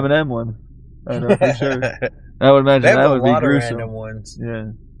 There's an Eminem one. I know for sure. I would imagine that would be gruesome. Random ones.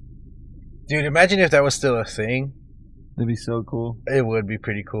 Yeah. Dude, imagine if that was still a thing. That'd be so cool. It would be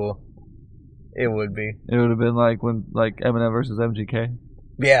pretty cool. It would be. It would have been like when Eminem versus MGK.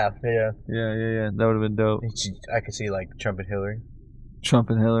 Yeah. Yeah. That would have been dope. I could see like Trump and Hillary. Trump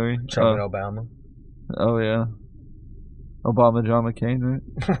and Hillary. Trump and Obama. Oh yeah. Obama, John McCain, right?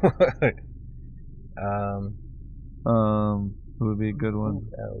 Who would be a good one?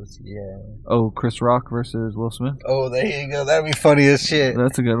 Yeah. Oh, Chris Rock versus Will Smith. Oh, there you go. That'd be funny as shit.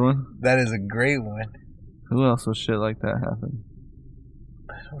 That's a good one. That is a great one. Who else will shit like that happen?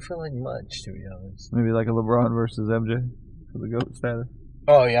 I don't feel like much, to be honest. Maybe like a LeBron versus MJ for the GOAT status.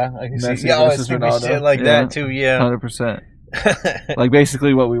 Oh yeah, I can Messi see. Yeah, versus Ronaldo. Shit like that too. Yeah, 100%. Like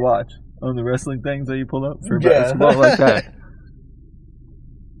basically what we watch on the wrestling things that you pull up for Yeah. basketball, like that.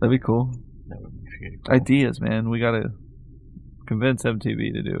 That'd be cool. That would be pretty cool. Ideas, man. We gotta convince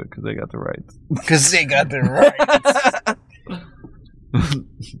MTV to do it because they got the rights. Because they got the rights.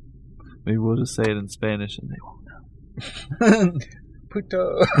 Maybe we'll just say it in Spanish and they won't know.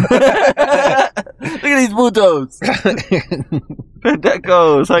 Puto. Look at these putos.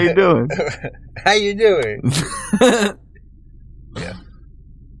 Pendecos, how you doing? How you doing? Yeah.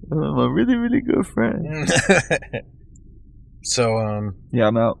 I'm a really, really good friend. So, yeah,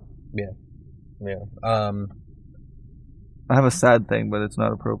 I'm out. Yeah. I have a sad thing, but it's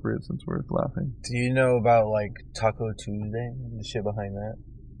not appropriate since we're laughing. Do you know about like Taco Tuesday and the shit behind that?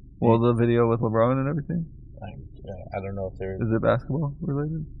 Well, the video with LeBron and everything? I don't know if there Is it basketball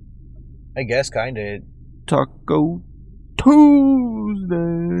related? I guess kind of. Taco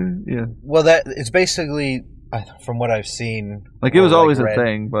Tuesday. Yeah. Well, that it's basically from what I've seen, Like, it was or, always read, a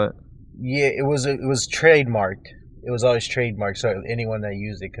thing, but Yeah, it was trademarked. It was always trademarked, so anyone that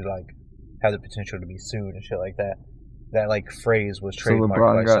used it could like have the potential to be sued and shit like that. That like phrase was so trademarked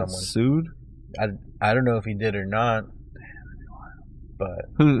LeBron by got someone. sued. I don't know if he did or not, but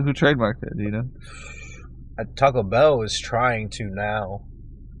Who trademarked it? Do you know? Taco Bell is trying to now,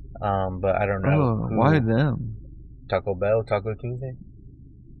 but I don't know. Oh, why them? Taco Bell, Taco Tuesday?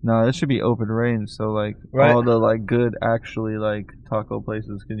 No, it should be open range, so like Right. all the like good actually like taco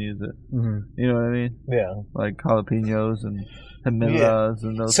places can use it. Mm-hmm. You know what I mean? Yeah. Like jalapenos and Hamilas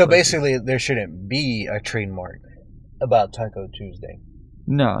and those. So places. basically, there shouldn't be a trademark about Taco Tuesday.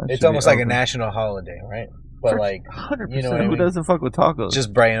 No, It's almost like a national holiday, right? But like, 100%. you know what I Who mean? doesn't fuck with tacos?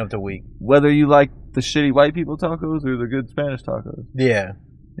 Just brighten up the week. Whether you like the shitty white people tacos or the good Spanish tacos. Yeah.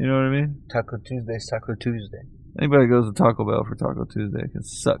 You know what I mean? Taco Tuesday's Taco Tuesday. Anybody goes to Taco Bell for Taco Tuesday can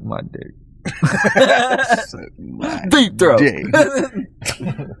suck my dick. Deep throat.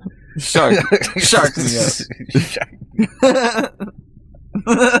 Shark me up.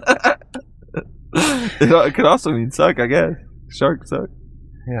 It could also mean suck, I guess. Shark suck.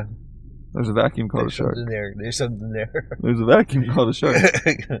 Yeah. There's a vacuum called There's a shark. something there. There's something there. There's a vacuum called a shark.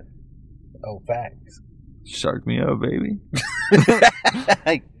 Oh, facts. Shark me up, baby.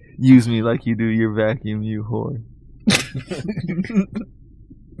 Use me like you do your vacuum, you whore.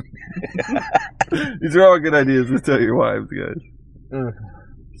 These are all good ideas to tell your wives, guys.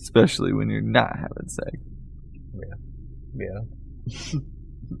 Especially when you're not having sex. Yeah.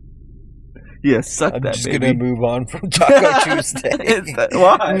 Yeah, suck I'm that, just baby. gonna move on from Taco Tuesday.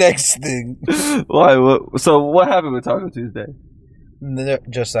 Why? Next thing. Why? So what happened with Taco Tuesday?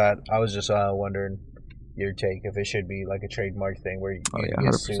 Just that. I was just wondering your take if it should be like a trademark thing where you Oh, yeah,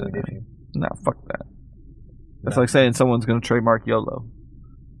 get 100%. sued if you. Nah, fuck that. That's No. like saying someone's gonna trademark YOLO.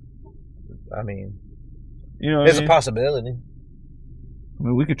 I mean, You know what there's I a mean? possibility. I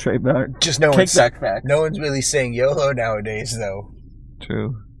mean, we could trademark. Just no one's Kickback facts. no one's really saying YOLO nowadays, though.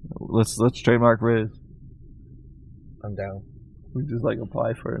 True. Let's trademark Riz. I'm down. We just like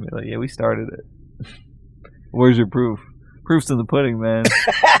apply for it and be like, yeah, we started it. Where's your proof? Proof's in the pudding, man.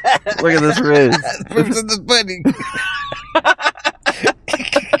 Look at this Riz. Proof's in the pudding.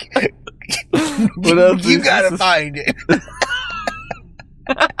 What else You is gotta this? find it.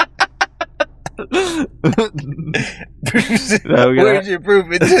 No, we gotta- Where's your proof?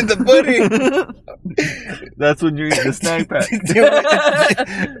 It's in the pudding. That's when you're eating the snack pack.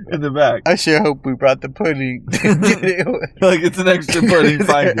 In the back. I sure hope we brought the pudding. Like it's an extra pudding.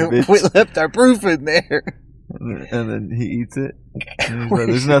 Find it, bitch. We left our proof in there. And then he eats it. And he's like,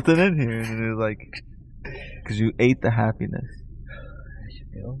 there's nothing in here. And then he's like, because you ate the happiness.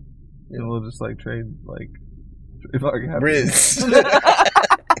 And we'll just like trade, like, trademark happiness. Riz.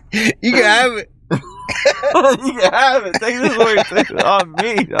 You can have it. You can have it. Take this away. Take it on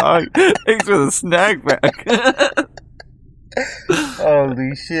me, dog. Thanks for the snack pack.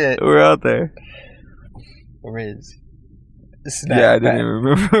 Holy shit. We're out there. Riz. Yeah, I didn't even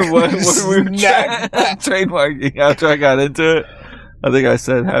remember what we were Snack pack. trademarking after I got into it. I think I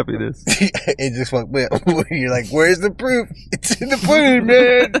said happiness. It just went well. You're like, where's the proof? It's in the pudding,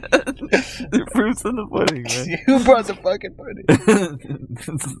 man. The proof's in the pudding, man. Who brought the fucking pudding?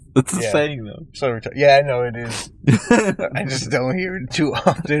 It's a Yeah. saying, though. So yeah, I know it is. I just don't hear it too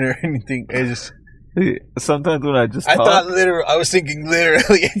often or anything. I just, Sometimes when I just I talk, thought literal. I was thinking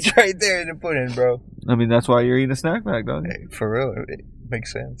literally. It's right there in the pudding, bro. I mean, that's why you're eating a snack pack, dog. Hey, for real, it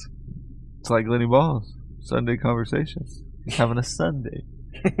makes sense. It's like Lenny Balls. Sunday conversations. He's having a Sunday.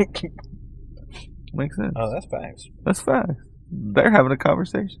 Makes sense. Oh, that's facts. That's facts. They're having a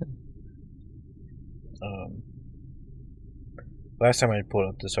conversation. Last time I pulled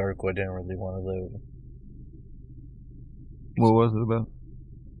up this article, I didn't really want to live. What was it about?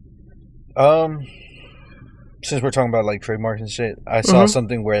 Since we're talking about like trademarks and shit, I saw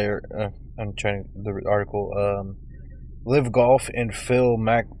something where I'm trying the article. Live Golf and Phil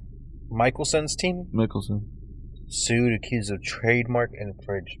Mickelson's team Mickelson. sued, accused of trademark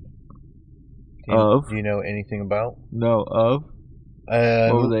infringement. Of? Do you know anything about? No, of?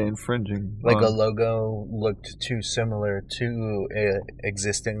 What were they infringing? Like a on? logo looked too similar to a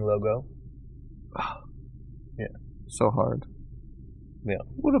existing logo. So hard. Yeah.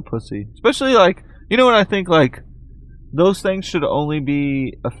 What a pussy. Especially like, you know what I think, like, those things should only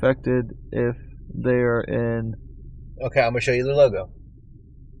be affected if they're in... Okay, I'm gonna show you the logo.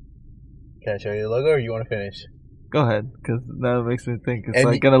 Can I show you the logo, or you want to finish? Go ahead, because that makes me think it's And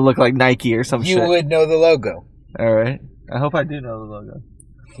like gonna look like Nike or some You shit. would know the logo. Alright. I hope I do know the logo.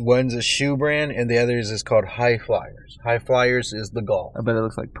 One's a shoe brand, and the other is called High Flyers. High Flyers is the golf. I bet it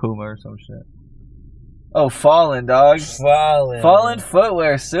looks like Puma or some shit. Oh, Fallen, dog. Fallen. Fallen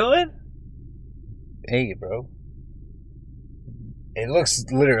Footwear suing? Hey, bro. It looks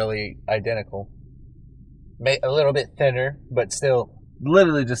literally identical. A little bit thinner, but still.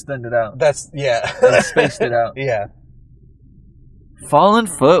 Literally just thinned it out. Yeah. They spaced it out. Yeah. Fallen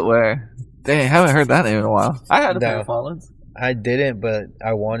Footwear. Dang, haven't heard that name in a while. I had a pair No. of Fallens. I didn't, but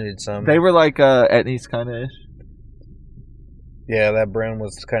I wanted some. They were like Etnies kind of ish. Yeah, that brand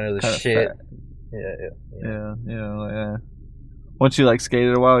was kind of the Kinda shit. fat. Yeah. Yeah, you know, yeah. Once you like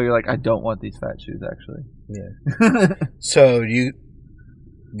skated a while, you're like, I don't want these fat shoes actually. Yeah. So you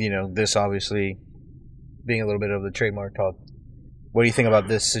know, this obviously being a little bit of the trademark talk. What do you think about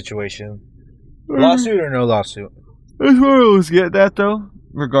this situation? Lawsuit or no lawsuit? That's what I was getting at though.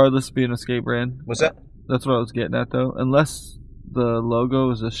 Regardless of being a skate brand. What's that? That's what I was getting at though. Unless the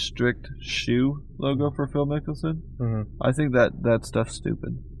logo is a strict shoe logo for Phil Mickelson, I think that stuff's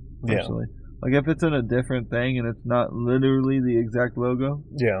stupid. Personally. Like if it's in a different thing and it's not literally the exact logo.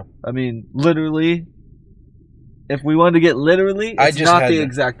 Yeah. I mean, literally. If we wanted to get literally, I it's just not had the to-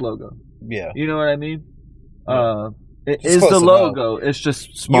 exact logo. Yeah. You know what I mean? Yeah. It It's is close the enough. logo. It's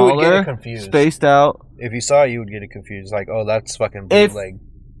just You would get smaller, it confused. spaced out. If you saw it, you would get it confused. Like, oh, that's fucking If- bootleg.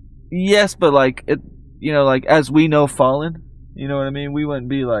 Yes, but like it, you know, like as we know, Fallen. You know what I mean? We wouldn't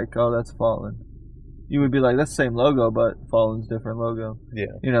be like, oh, that's Fallen. You would be like, that's the same logo, but Fallen's different logo. Yeah.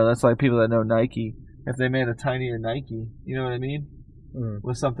 You know, that's like people that know Nike. If they made a tinier Nike, you know what I mean?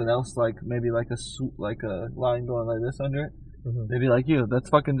 With something else, like maybe like a line going like this under it, they'd be like, "You, that's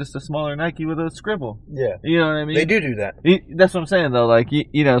fucking just a smaller Nike with a scribble." Yeah. You know what I mean? They do that. That's what I'm saying though. Like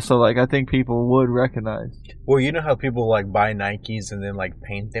you know, so like I think people would recognize. Well, you know how people like buy Nikes and then like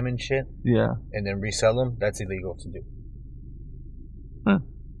paint them and shit, Yeah. and then resell them? That's illegal to do.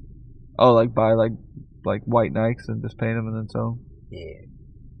 Oh, like buy like white Nikes and just paint them and then sell 'em? Yeah.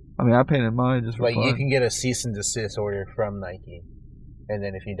 I mean, I painted mine just for Like fun. you can get a cease and desist order from Nike, and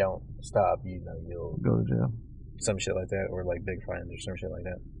then if you don't stop, you know you'll go to jail. some shit like that, or like big fines or some shit like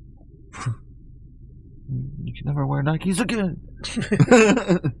that. You can never wear Nikes again.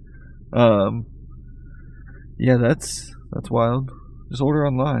 Yeah, that's wild. Just order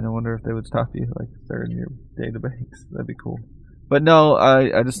online. I wonder if they would stop you, like if they're in your database. That'd be cool. But no,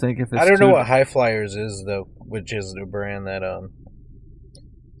 I just think if it's I don't know too- what High Flyers is though, which is the brand that I'm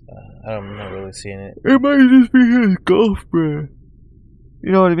not really seeing it. It might just be his golf brand.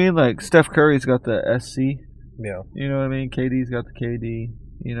 You know what I mean? Like Steph Curry's got the SC. Yeah. You know what I mean? KD's got the KD.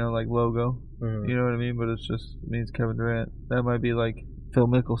 You know, like logo. Mhm. You know what I mean? But it's just it means Kevin Durant. That might be like Phil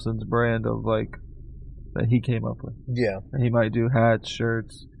Mickelson's brand of like that he came up with. Yeah. And he might do hats,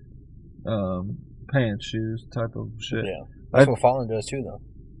 shirts, pants, shoes, type of shit. Yeah. That's what Fallen does too, though.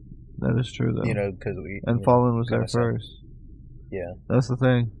 That is true though. You know, because we and you know, Fallen was there kinda suck. first. Yeah. That's the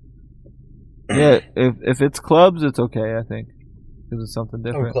thing. Yeah, if it's clubs, it's okay. I think because it's something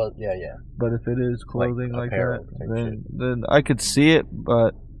Oh, different. yeah, yeah. But if it is clothing like apparel that, type then I could see it.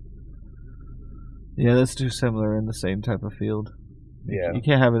 But yeah, that's too similar in the same type of field. Yeah. You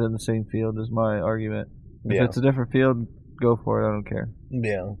can't have it in the same field. Is my argument. If Yeah. it's a different field, go for it. I don't care.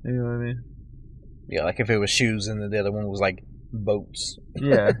 Yeah. You know what I mean? Yeah, like if it was shoes and the other one was like boats.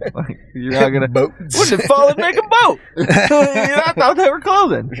 Yeah, like you're not gonna. boats. When did Fallen make a boat? I thought they were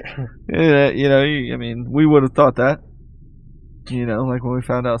clothing. Yeah, you know, I mean, we would have thought that. You know, like when we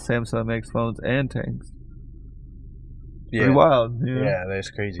found out Samsung makes phones and tanks. Yeah. Pretty wild. You know? Yeah, that's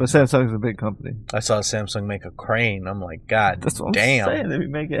crazy. But Samsung's a big company. I saw Samsung make a crane. I'm like, God That's what damn. I'm saying. They be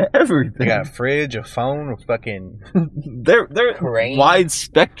making everything. They got a fridge, a phone, a fucking they're Crane. wide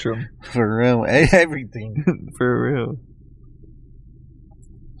spectrum for real, everything. for real.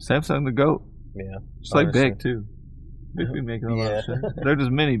 Samsung the goat. Yeah. Just like honestly. Big too. Big be making a lot Yeah. of shit. They're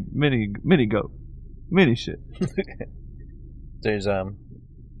just mini goat. Mini shit. There's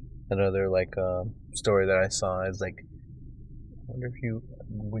another like story that I saw is like, I wonder if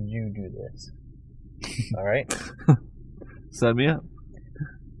would you do this? All right. Sign me up.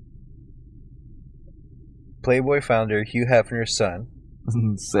 Playboy founder Hugh Hefner's son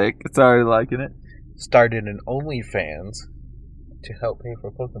Sick. It's already liking it. started an OnlyFans to help pay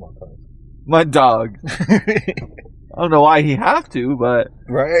for Pokemon cards. My dog. I don't know why he have to, but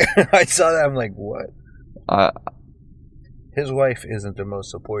Right? I saw that. I'm like, what? uh, His wife isn't the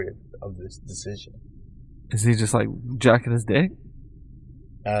most supportive of this decision. is he just like jacking his dick?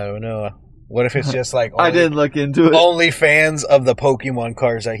 I don't know. What if it's just like I didn't look into it. OnlyFans of the Pokemon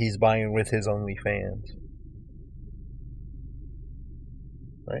cards that he's buying with his OnlyFans?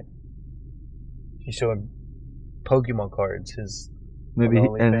 Right? He's showing Pokemon cards. His Maybe on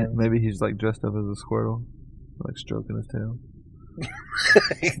he, and OnlyFans. maybe he's like dressed up as a Squirtle, like stroking his tail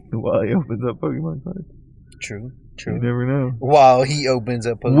while he opens up Pokemon cards. True. You never know. While he opens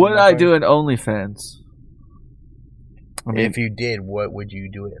up Pokemon Would I cards. do an OnlyFans? I mean, If you did, what would you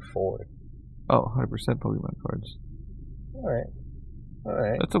do it for? 100% Pokemon cards. All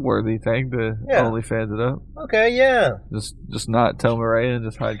right. That's a worthy thing to Yeah. OnlyFans it up. Okay, yeah. Just not tell Mariah and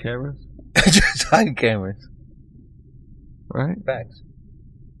just hide cameras, Just hide cameras. right? Facts.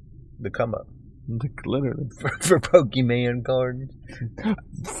 The come up Literally. for Pokemon cards.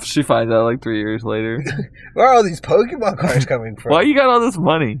 She finds out like 3 years later. Where are all these Pokemon cards coming from? Why you got all this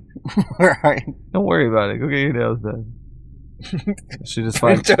money? Right. Don't worry about it. Go get your nails done. She just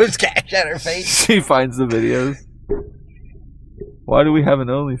finds. Throws cash at her face. She finds the videos. Why do we have an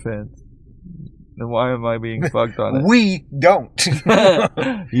OnlyFans? And why am I being fucked on it? We don't.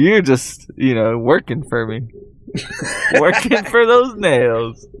 You're just, working for me. Working for those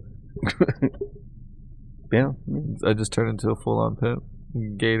nails. Yeah. I just turned into a full-on pimp.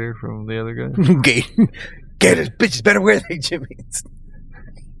 Gator from the other guy. Gators, bitches better wear their jimmies.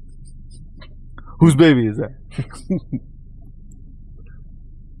 Whose baby is that?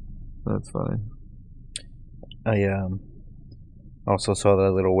 That's funny. I also saw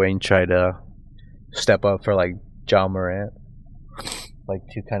that Lil Wayne try to step up for like John Morant, like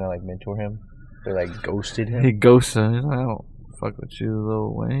to kind of like mentor him. They like ghosted him. He ghosted him. He's like, I don't fuck with you,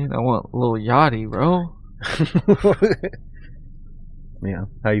 Lil Wayne. I want Lil Yachty, bro. Yeah,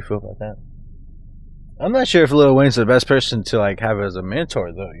 how you feel about that? I'm not sure if Lil Wayne's the best person to like have as a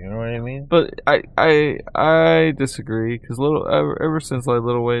mentor, though. You know what I mean? But I disagree because ever since like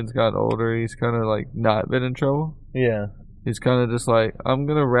Lil Wayne's gotten older, he's kind of like not been in trouble. Yeah. He's kind of just like, I'm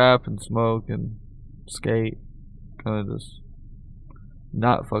gonna rap and smoke and skate, kind of just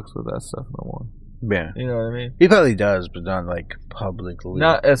not fucks with that stuff no more. Yeah. You know what I mean? He probably does, but not like publicly.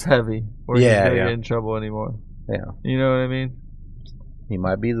 Not as heavy, where he's Yeah, gonna yeah. get in trouble anymore. Yeah. You know what I mean? He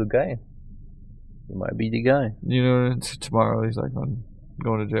might be the guy. He might be the guy. You know, tomorrow he's like, I'm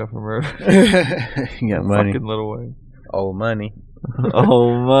going to jail for murder. He got money. Fucking Lil Wayne. Oh, money.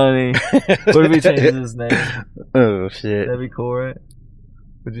 Oh, money. What if he changes his name? Oh, shit. That'd be cool, right?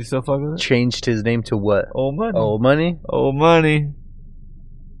 Would you still fuck with it? Changed his name to what? Old Money. Old Money? Old Money.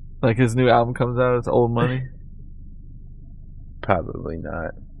 Like his new album comes out, it's Old Money. Probably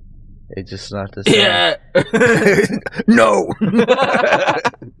not. It's just not the same. Yeah. No!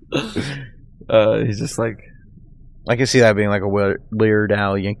 He's just like, I can see that being like a Weird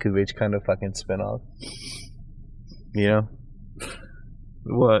Al Yankovic kind of fucking spinoff. You know?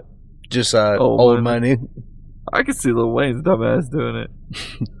 what? Just Old old money. I could see Lil Wayne's dumbass doing it.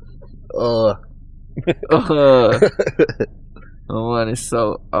 Lil Wayne is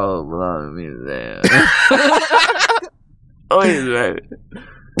so old, belong me there. Oh, he's right.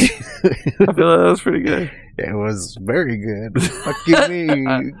 I feel like that was pretty good. It was very good. Fuck you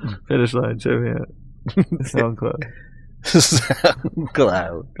me. Finish line, check me out. SoundCloud.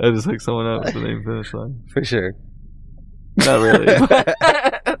 SoundCloud. I just like someone else with the name Finish Line. For sure. Not really.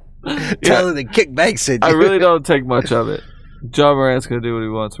 Tell her to kick back, Sid. I really don't take much of it. John Morant's gonna do what he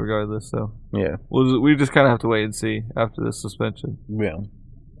wants regardless, so Yeah. we just kind of have to wait and see after this suspension. Yeah.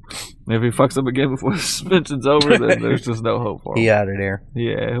 If he fucks up again before the suspension's over, then there's just no hope for him. He out of there.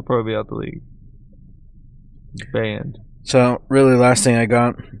 Yeah, he'll probably be out the league. Banned. So, really, last thing I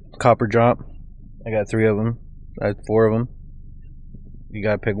got, Copper Drop. I got 3 of them. I had 4 of them. You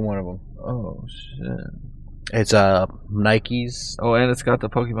gotta pick one of them. Oh shit. It's Nike's Oh, and it's got the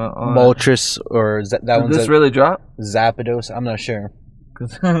Pokemon on. Moltres, or that Did one's this really drop? Zapdos. I'm not sure.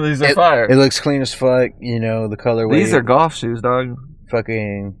 'Cause these are fire. It looks clean as fuck. You know, the colorway. These are golf shoes, dog.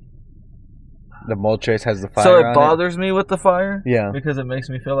 fucking. The Moltres has the fire. So on it bothers me with the fire Yeah. because it makes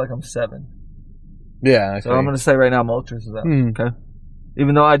me feel like I'm 7. Yeah. So I'm gonna say right now, Moltres is out. Hmm. Okay.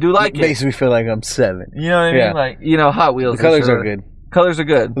 Even though I do like it. Makes me feel like I'm 7. You know what I mean? Yeah. Like, Hot Wheels. The colors sure- are good. Colors are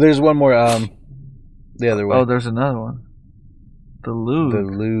good. There's one more. The other way. Oh, there's another one. The Lug. The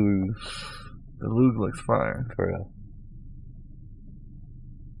Lug. The Lug looks fire. For real.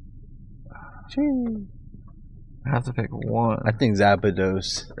 I have to pick one. I think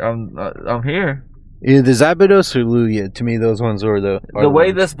Zapdos. I'm here. Either Zapdos or Lugia. To me, those ones are the. The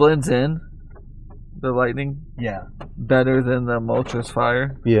way this blends in, the lightning, Yeah. better than the Moltres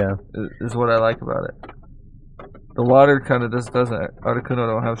fire, Yeah. is what I like about it. The water kind of just doesn't. Articuno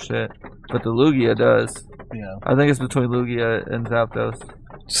don't have shit, but the Lugia does. Yeah. I think it's between Lugia and Zapdos.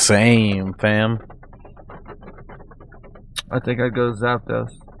 Same, fam. I think I'd go Zapdos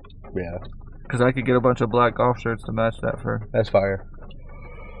Yeah. because I could get a bunch of black golf shirts to match that fur. That's fire.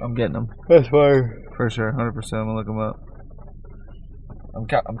 I'm getting them That's fire. for sure, 100%. I'm gonna look them up.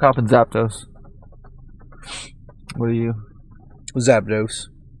 I'm copping Zapdos. What are you? Zapdos.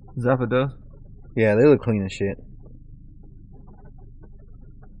 Zapdos? Yeah, they look clean as shit.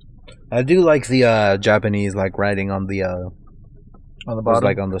 I do like the Japanese like writing on the On the was bottom,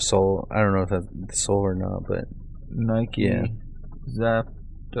 like on the sole. I don't know if that's the sole or not, but Nike Yeah.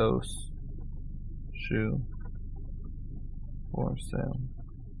 Zapdos shoe for sale.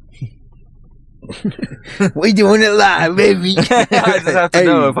 we doing it live, baby. I just have to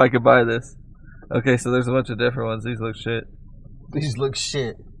know if I could buy this. Okay, so there's a bunch of different ones. These look shit. These look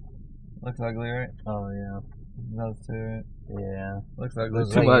shit. Looks ugly, right? Oh yeah, Those two, right? yeah. Looks ugly.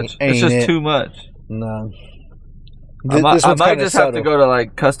 Those Too ain't- much. ain't It's just it. too much. No. I might one's kinda just have to subtle. go to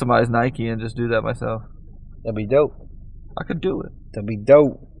like customize Nike and just do that myself. That'd be dope. I could do it. That'd be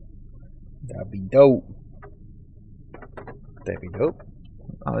dope. That'd be dope. That'd be dope.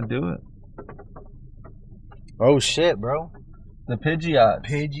 I would do it. Oh shit, bro. The Pidgeots.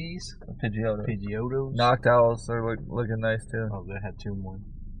 Pidgeys. The Pidgeotos. Pidgeotos. Noctowls are looking nice too. Oh, they had two more.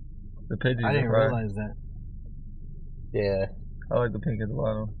 The Pidgeys I didn't are fire. realize that. Yeah, I like the pink at the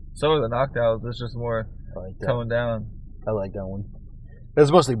bottom. So are the Noctowls. It's just more I like that. coming down. I like that one.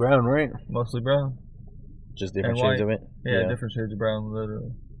 That's mostly brown, right? Mostly brown. Just different And shades white. of it. Yeah, different shades of brown,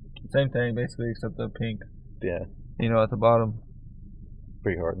 literally. Same thing, basically, except the pink. Yeah, You know, at the bottom.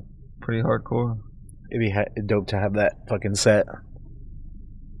 pretty hard. Pretty hardcore. It'd be dope to have that fucking set.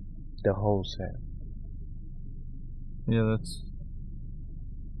 The whole set. Yeah, that's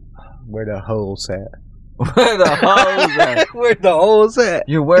Where the whole set? where the hoes at. Where the whole set?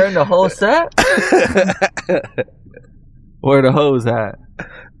 You're wearing the whole set? Where the hose at?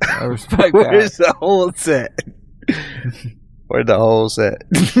 I respect Where's that. the whole set? Where the whole set?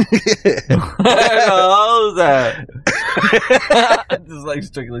 Where the hose at? Just like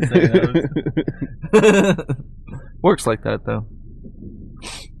strictly saying that. Works like that though.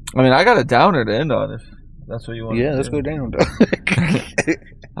 I mean, I got a downer to end on if that's what you want. Yeah, to let's do. go down.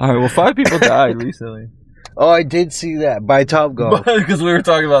 All right. Well, 5 people died recently Oh, I did see that by Top Golf. because we were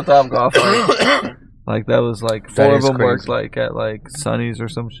talking about Top Golf. Like that was like 4 of is them worked crazy. like at like Sonny's or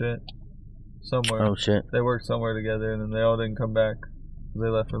some shit somewhere. Oh shit. They worked somewhere together and then they all didn't come back. They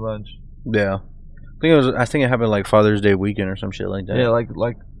left for lunch. Yeah. I think it happened like Father's Day weekend or some shit like that. Yeah, like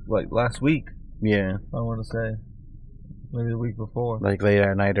last week. Yeah. I want to say maybe the week before. Like late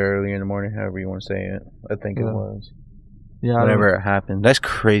at night or early in the morning, however you want to say it. I think it Yeah. was. Yeah, I don't Whenever it happened. That's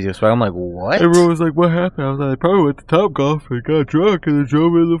crazy. So I'm like, what? Everyone was like, "What happened?" I was like, "I probably went to Top Golf and got drunk and then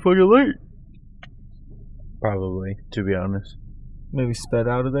drove in the fucking lake." Probably, to be honest. Maybe sped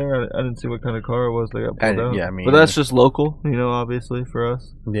out of there. I didn't see what kind of car it was. They got I pulled didn't- out. yeah, I mean- but that's just local, you know. Obviously for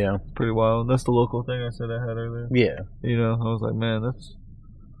us, Yeah. it's pretty wild. That's the local thing I said I had earlier. Yeah. You know, I was like, man, that's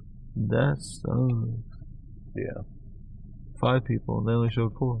Yeah. 5 people. And they only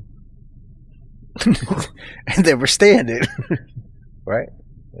showed 4. And they were standing. Right?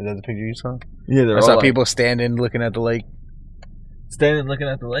 Is that the picture you saw? Yeah, they're I all saw like, people standing looking at the lake. standing looking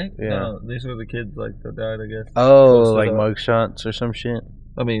at the lake. Yeah. No, these were the kids like that died, I guess. Oh, Posted like up. mug shots or some shit.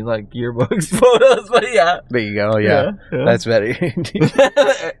 I mean, like yearbooks, photos, but yeah. There you go. Yeah. yeah. That's better.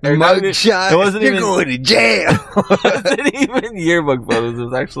 Or not even- shot. it wasn't You're even- going to jail. it wasn't even yearbook photos. It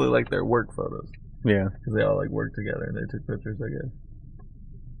was actually like their work photos Yeah. because they all like worked together and they took pictures. I guess,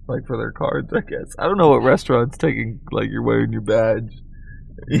 like for their cards. I guess I don't know what restaurants taking like you're wearing your badge.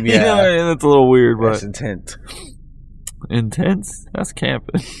 You Yeah. know what I mean? That's a little weird, That's but intense. intense. That's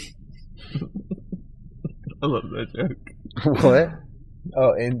camping. I love that joke. What?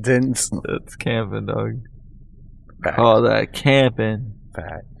 Oh, intense. That's camping, dog. Facts. Call that camping.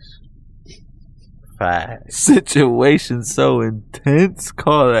 Facts. Facts. Situation so intense.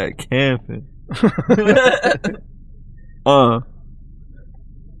 Call that camping.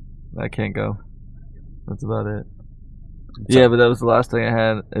 I can't go. That's about it. Yeah, but that was the last thing I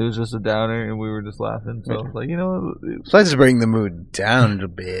had. It was just a downer, and we were just laughing. So I was like, you know, So let's bring the mood down a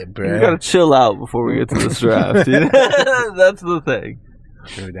bit, bro. we gotta chill out before we get to this draft. You know? That's the thing.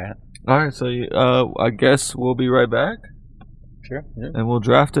 do that. All right, so I guess we'll be right back, Sure. Yeah. and we'll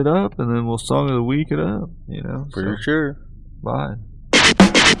draft it up, and then we'll song of the week it up. You know, For so, sure. bye.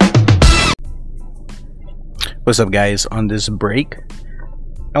 What's up, guys? On this break,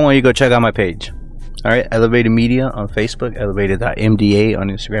 I want you to go check out my page. All right, Elevated Media on Facebook, elevated.mda on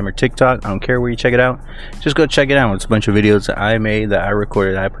Instagram or TikTok. I don't care where you check it out. Just go check it out. It's a bunch of videos that I made, that I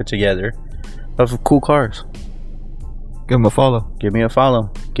recorded, I put together of cool cars. Give him a follow. Give me a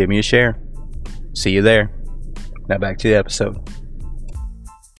follow. Give me a share. See you there. Now back to the episode.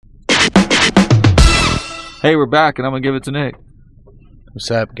 Hey, we're back, and I'm gonna give it to Nick. What's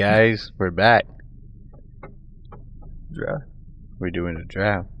up, guys? We're back. Draft. We're doing a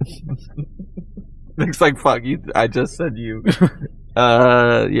draft. Nick's like, fuck you. I just said you.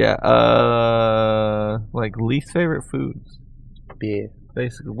 Yeah. Like least favorite foods. Yeah.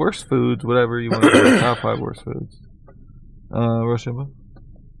 Basically, worst foods, whatever you want to do. Top 5 worst foods. Roshima?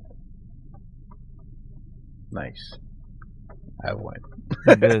 Nice. I won.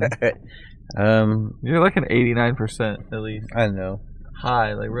 Good. You're like an 89% at least. I know.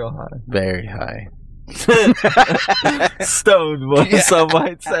 High, like real high. Very high. Stoned, what some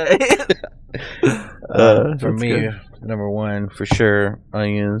might say. For me, good. number 1 for sure,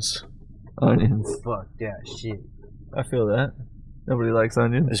 onions. Onions. Fuck that shit. I feel that. Nobody likes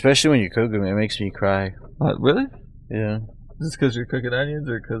onions. Especially when you cook them, it makes me cry. Really? Yeah. Is this because you're cooking onions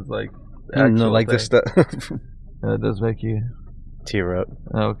or because like No, like this stuff. That does make you tear up.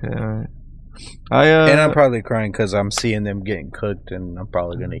 okay. All right. And I'm probably crying because I'm seeing them getting cooked, and I'm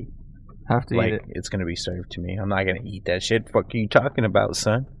probably gonna have to eat it. it's gonna be served to me. I'm not gonna eat that shit. Fuck are you talking about,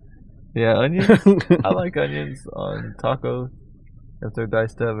 son? Yeah, onions. I like onions on tacos if they're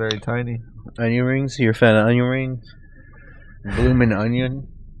diced up very tiny. Onion rings? You're a fan of onion rings? Bloomin' onion?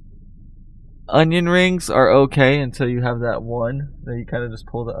 Onion rings are okay until you have that one. Then you kind of just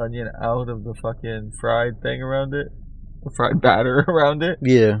pull the onion out of the fucking fried thing around it, the fried batter around it,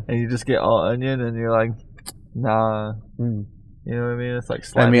 Yeah. and you just get all onion, and you're like, nah. You know what I mean? It's like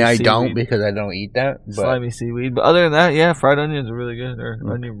slimy I seaweed. don't because I don't eat that. But Slimy seaweed. But other than that, yeah, fried onions are really good. Or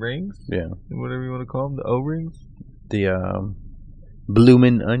onion rings. yeah, Whatever you want to call them. The O-rings. the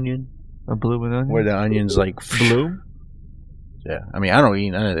bloomin' onion, A bloomin' onion. where the onions like bloom? Yeah, I mean I don't eat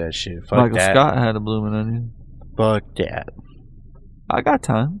none of that shit. Fuck Michael that. Scott had a bloomin' onion. Fuck that. I got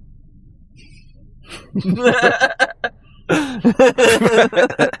time.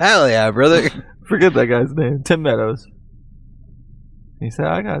 Hell yeah, brother. Forget that guy's name. Tim Meadows. He said,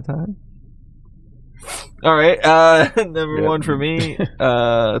 I got time. All right. Number 1 for me,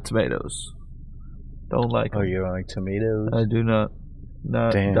 tomatoes. Don't like Oh, them. you don't like tomatoes? I do not.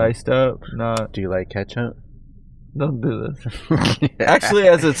 Not Damn. diced up. Not. Do you like ketchup? Don't do this. Actually,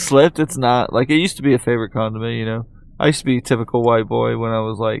 as it slipped, it's not. Like, it used to be a favorite condiment, you know. I used to be a typical white boy when I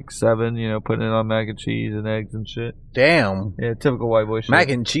was like 7, you know, putting it on mac and cheese and eggs and shit. Damn. Yeah, typical white boy shit. Mac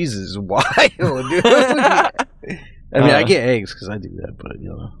and cheese is wild, dude. I mean, I get eggs because I do that, but you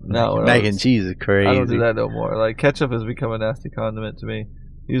know, No, mac and cheese is crazy. I don't do that no more. Like, ketchup has become a nasty condiment to me.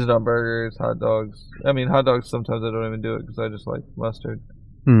 Use it on burgers, hot dogs. I mean, hot dogs, sometimes I don't even do it because I just like mustard.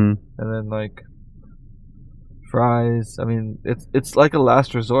 Hmm. And then, like, fries. I mean, it's like a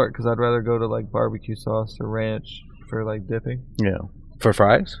last resort because I'd rather go to, like, barbecue sauce or ranch for, like, dipping. Yeah. For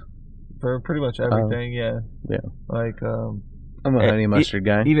fries? For pretty much everything, yeah. Yeah. Like, I'm a honey mustard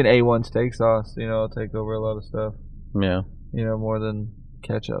guy. even A1 steak sauce, you know, I'll take over a lot of stuff. Yeah. You know, more than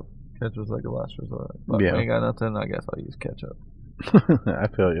ketchup. Ketchup's like a last resort. But Yeah. I ain't got nothing, I guess I'll use ketchup. I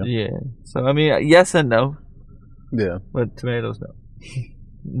feel you. Yeah. So, I mean, yes and no. Yeah. But tomatoes, no.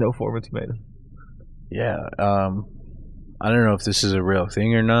 No form of tomato. Yeah. I don't know if this is a real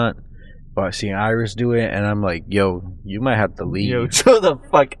thing or not, but I seen Iris do it, and I'm like, yo, you might have to leave. Yo, chill the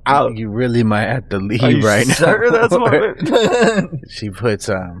fuck out. You really might have to leave Are you right sure now. that's what She puts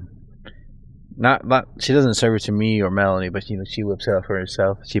not she doesn't serve it to me or Melanie, but you know she whips it up for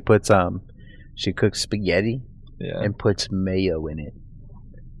herself. She puts she cooks spaghetti Yeah. and puts mayo in it.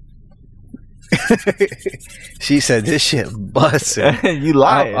 She said this shit bussin'. You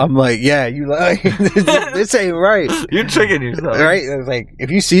lying. I'm like, yeah, you lying. This ain't right. You're tricking yourself. Right? It's like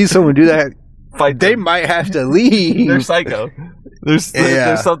if you see someone do that, Fight they them. might have to leave. They're psycho. There's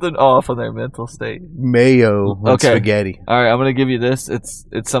something off in their mental state. Mayo on Okay. spaghetti. All right, I'm gonna give you this. It's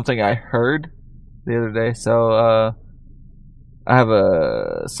something I heard the other day. So I have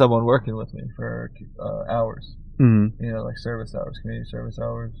someone working with me for hours. Mm-hmm. You know, like service hours, community service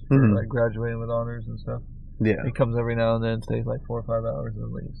hours, Mhm. for like graduating with honors and stuff. Yeah. He comes every now and then, stays like 4 or 5 hours, and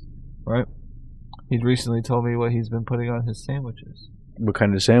then leaves. Right? He'd recently told me what he's been putting on his sandwiches, What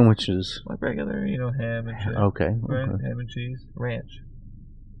kind of sandwiches? like regular, you know, ham and shit. Okay. Right? Okay. Ham and cheese, ranch,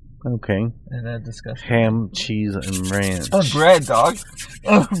 Okay. and that disgusting. Ham, cheese, and ranch. Oh, bread, dog.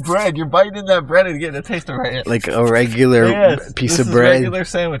 Oh, bread. You're biting in that bread and getting a taste of ranch. Like a regular Yes, piece this of is bread. Regular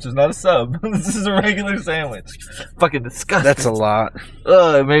sandwich. It's not a sub. This is a regular sandwich. Fucking disgusting. That's a lot.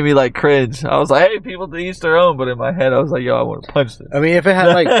 It made me like cringe. I was like, hey, people to each their own. But in my head, I was like, yo, I want to punch this. I mean, if it had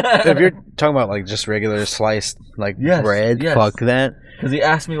like, if you're talking about like just regular sliced like Yes, bread, yes. fuck that. Because he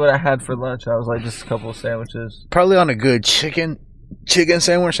asked me what I had for lunch. I was like, just a couple of sandwiches. Probably on a good chicken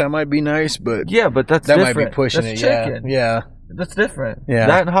sandwich, that might be nice, but Yeah, but that's that different. might be pushing That's it. chicken. Yeah. That's different. Yeah.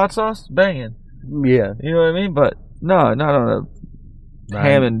 That and hot sauce, banging. Yeah. You know what I mean? But no, not on a Right.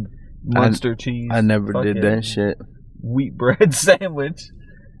 ham and Munster cheese. I never did fucking that shit. Wheat bread sandwich.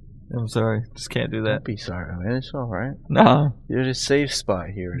 I'm sorry. Just can't do that. Don't be sorry, man. It's all right. Nah. You're in a safe spot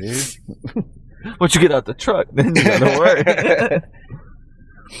here, dude. Once you get out the truck, then you gotta work.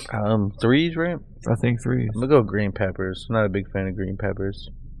 3s, right? I think 3s. I'm gonna go green peppers. I'm not a big fan of green peppers.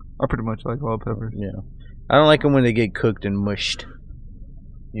 I pretty much like all peppers. Yeah. I don't like them when they get cooked and mushed.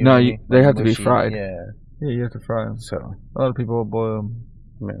 You No, know what I mean? they have to be Mushy, fried. Yeah. Yeah, you have to fry them. So, A lot of people will boil them.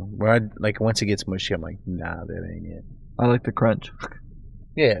 yeah. Where like once it gets mushy, I'm like, nah, that ain't it. I like the crunch.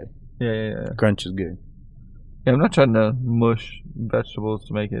 Yeah. Yeah. Crunch is good. Yeah, I'm not trying to mush vegetables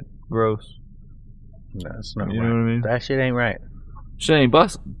to make it gross. No, it's not You right. know what I mean? That shit ain't right. Shit ain't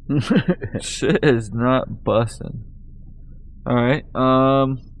busting. Shit is not busting. Alright,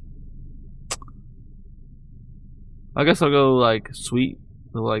 I guess I'll go like sweet.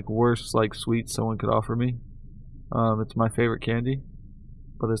 The like worst like sweet someone could offer me. It's my favorite candy,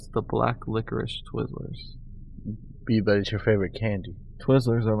 but it's the black licorice Twizzlers. But it's your favorite candy.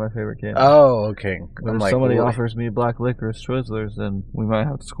 Twizzlers are my favorite candy. Oh, okay. But I'm if like, somebody what? offers me black licorice Twizzlers, then we might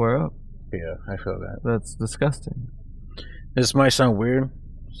have to square up. Yeah, I feel that. That's disgusting. This might sound weird,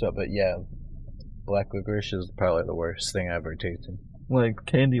 but yeah, black licorice is probably the worst thing I've ever tasted. Like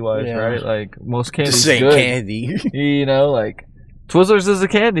candy wise, Yeah. right? Like most candy's This ain't good. candy. You know, like Twizzlers is a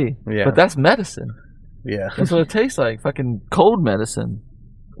candy, Yeah. but that's medicine. Yeah. That's what it tastes like. Fucking cold medicine.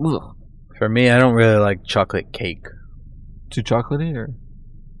 Ugh. For me, I don't really like chocolate cake. Too chocolatey,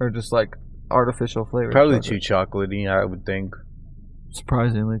 or just like artificial flavor. Probably chocolate? too chocolatey, I would think.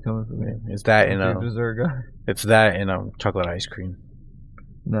 Surprisingly coming from me. It's that You're and a dessert guy. it's that and chocolate ice cream.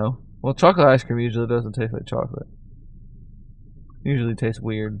 No. Well, chocolate ice cream usually doesn't taste like chocolate. Usually tastes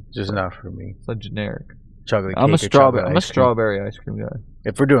weird. Just not for me. It's like generic. Chocolate cake. I'm a or strawberry. chocolate I'm a ice cream. strawberry ice cream guy.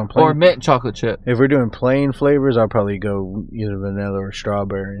 If we're doing plain, Or mint chocolate chip. if we're doing plain flavors, I'll probably go either vanilla or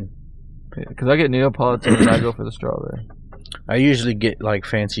strawberry. Because I get Neapolitan and I go for the strawberry. I usually get like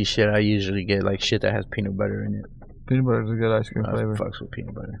fancy shit. I usually get like shit that has peanut butter in it. Peanut butter is a good ice cream I flavor. fucks with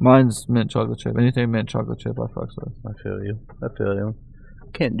peanut butter. Mine's mint chocolate chip. Anything mint chocolate chip, I fucks with. I feel you. I feel you.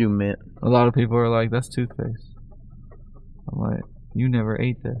 Can't do mint. A lot of people are like, "That's toothpaste." I'm like, "You never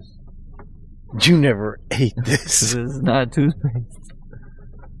ate this. You never ate This this. is not toothpaste."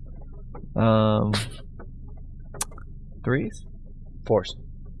 3s, 4s.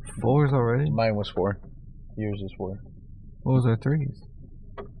 4s already. Mine was 4. Yours is 4. What was our 3s?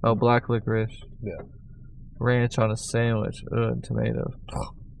 Oh, black licorice. Yeah. Ranch on a sandwich. Ugh, and tomatoes.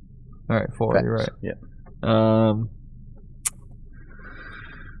 All right, 4. Facts. You're right. Yeah.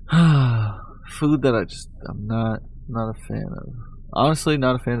 Food that I'm not a fan of. Honestly,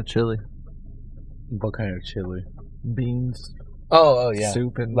 not a fan of chili. What kind of chili? Beans, Oh yeah.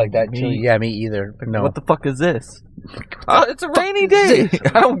 soup, and Like that meat. chili? Yeah, me either. But no. What the fuck is this? It's a rainy day.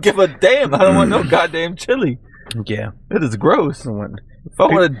 I don't give a damn. I don't want no goddamn chili. Yeah. It is gross. I want- If I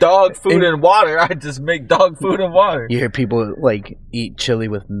wanted dog food and water, I'd just make dog food and water. You hear people like eat chili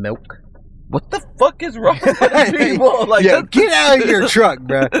with milk? What the fuck is wrong with people? Like, Yo, that's- get out of your truck,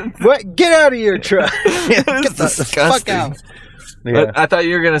 bro. What? Get out of your truck. Get the fuck disgusting. out. But I thought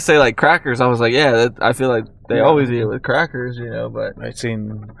you were gonna say like crackers. I was like, yeah, I feel like they Yeah. always eat it with crackers, you know. But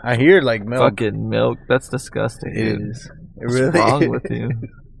I hear like milk. fucking milk, that's disgusting. It dude. is. It What's really wrong is. with you?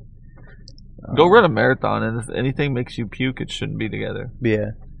 Go run a marathon, and if anything makes you puke, it shouldn't be together. Yeah.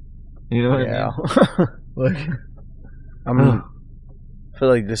 You know what Yeah. I mean? Like, I feel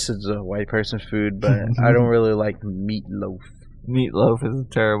like this is a white person's food, but I don't really like meatloaf. meatloaf is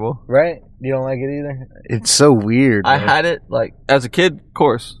terrible. Right? You don't like it either? It's so weird. I man. had it like as a kid, of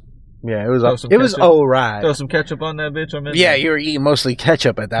course. Yeah, it was. Throw some It was ketchup. alright. Throw some ketchup on that bitch. I'm in. Yeah, you were eating mostly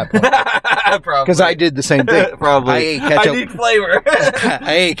ketchup at that point. Probably. Because I did the same thing. Probably. I ate ketchup. I need flavor.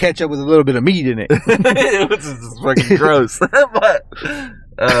 I ate ketchup with a little bit of meat in it. It was just fucking gross. But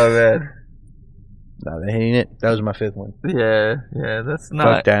oh man, No, that ain't it. That was my 5th one. yeah, that's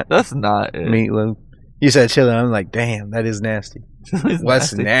not. that. That's not it. Meatloaf. You said chili. I'm like, damn, that is nasty. Chili's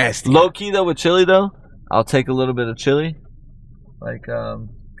What's nasty? Low key though with chili though, I'll take a little bit of chili, like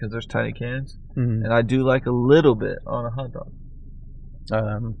because there's tiny cans, Mhm. and I do like a little bit on a hot dog.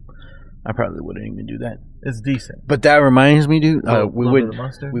 I probably wouldn't even do that. It's decent. But that reminds me, dude. A We little went. bit of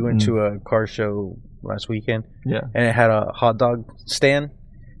mustard. We went to a car show last weekend, Yeah, and it had a hot dog stand.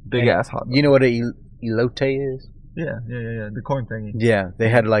 big ass hot dog. You know what a elote is? Yeah. The corn thingy. Yeah, they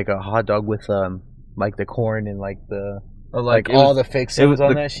had like a hot dog with like the corn and like the Oh, like it all was- the fixings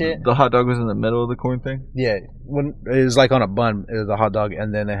on that shit. The hot dog was in the middle of the corn thing. Yeah, when it was like on a bun, it was a hot dog,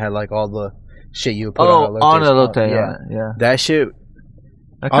 and then it had like all the shit you would put On on a elotes. elote. Yeah, Yeah. that shit.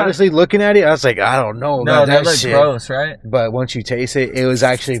 Honestly, looking at it, I was like, I don't know no, about that that looks shit. gross, right? But once you taste it, it was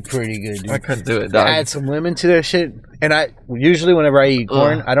actually pretty good, I dude. couldn't do it, I dog. add some lemon to that shit, and I usually whenever I eat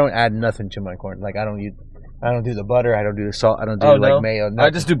corn, I don't add nothing to my corn. Like I don't do the butter, I don't do the salt, I don't do mayo. Nothing. I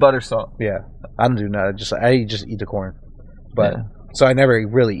just do butter salt. Yeah, I don't do nothing. I just eat the corn. But so I never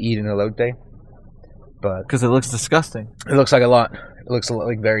really eat an elote. But Because it looks disgusting. it looks like a lot. It looks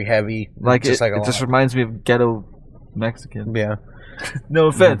like very heavy. Like just like a it just lot. reminds me of ghetto Mexican. Yeah. No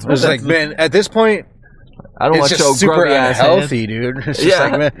offense. but It's like, man, at this point, I don't it's want just your super grubby ass unhealthy, dude. It's just Yeah.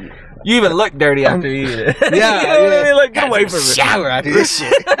 like, man, You even look dirty after you eat it. yeah, you know what I yeah. mean? Like, get away from shower it. after this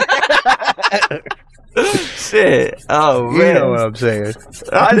shit. Shit. Oh, man. You know what I'm saying.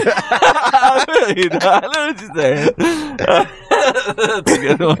 I really know. I know what you're saying. That's a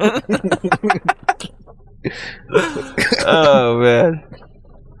good one. Oh, man.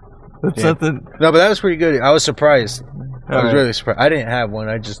 That's Yeah. something. No, but that was pretty good. I was surprised. I was Alright. really surprised. I didn't have one.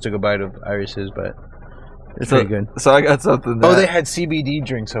 I just took a bite of Iris's, but it's pretty good. So I got something. Oh, that- they had CBD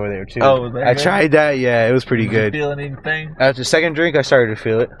drinks over there, too. Oh, was that I good? tried that. Yeah, it was pretty Did you good. feel anything? After the second drink, I started to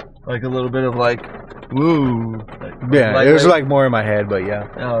feel it. Like a little bit of like, woo. Like, Yeah, it was lightweight? like more in my head, but yeah,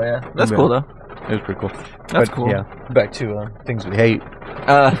 Oh yeah, that's Yeah. cool though. it was pretty cool. That's But, cool. Yeah, back to things we hate.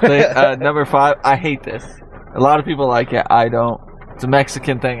 Number 5. I hate this. A lot of people like it. I don't. It's a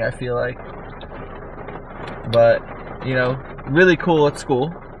Mexican thing. I feel like, but you know, really cool at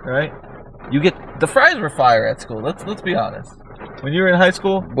school, right? You get the fries were fire at school. Let's be honest. When you were in high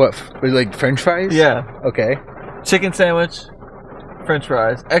school, What, like French fries? yeah, Okay. chicken sandwich, French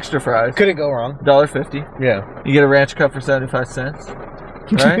fries, extra fries, Couldn't go wrong. $1.50. Yeah. You get a ranch cup for 75 cents,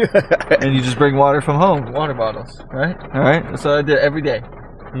 right? And you just bring water from home, water bottles, right? All right. That's what I did every day.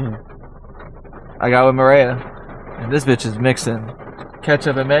 Mm. I got with Maria, and this bitch is mixing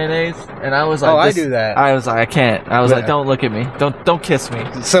ketchup and mayonnaise, and I was like, Oh, I this- do that. I was like, I can't. I was Yeah. like, don't look at me. Don't kiss me.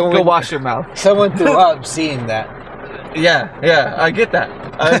 Someone, Go wash your mouth. Someone threw up seeing that. Yeah, I get that.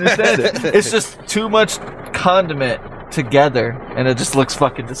 I understand it. It's just too much condiment together, and it just looks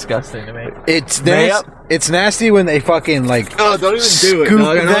fucking disgusting to me. It's Mayup? it's nasty when they fucking like Oh, don't even scoop Don't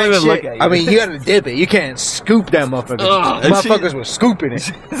that even shit. look at you. I mean, you gotta dip it. You can't scoop that motherfucker. Ugh, and Motherfuckers were scooping it.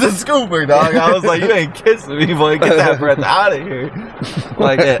 He's a scooper, dog. I was like, you ain't kissing me, boy. Get that breath out of here.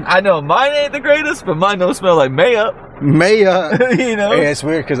 Like, I know mine ain't the greatest, but mine don't smell like mayo. Mayo. You know? Yeah, it's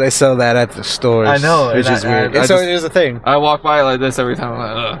weird because they sell that at the stores. I know, which and is I- weird. I And so just- here's the thing. I walk by like this every time.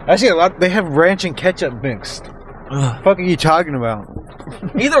 I'm like, I see a lot. They have ranch and ketchup mixed. ugh. Fuck are you talking about?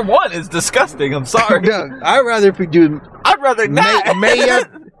 Either one is disgusting. I'm sorry. No, I'd rather do I'd rather not. mayo.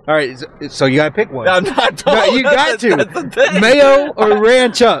 All right, so you gotta pick one. I'm not. No, you got to. That's the thing. Mayo or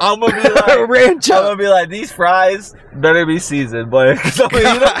ranch up? I'm gonna be like, ranch I'm up. gonna be like, these fries better be seasoned, boy. Because I'm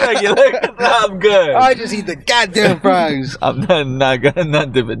gonna eat them regular. 'Cause I'm good. I just eat the goddamn fries. I'm not gonna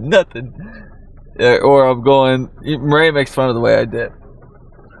not dipping nothing. Or I'm going. Maria makes fun of the way I dip.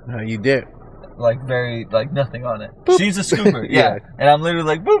 No, you did. Like very like nothing on it. Boop. She's a scooper, Yeah. yeah. And I'm literally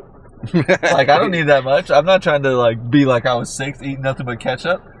like boop. Like I don't need that much. I'm not trying to like be like I was 6 eating nothing but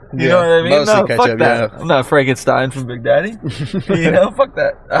ketchup. You know what I mean? mostly No, ketchup, fuck that. yeah. I'm not Frankenstein from Big Daddy. You know, fuck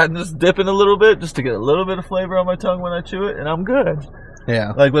that. I'm just dipping a little bit just to get a little bit of flavor on my tongue when I chew it, and I'm good.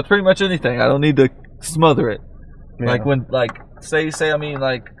 Yeah. Like with pretty much anything, I don't need to smother it. Yeah. Like when like say I mean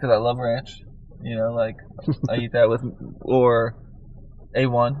like because I love ranch. You know, like I eat that with or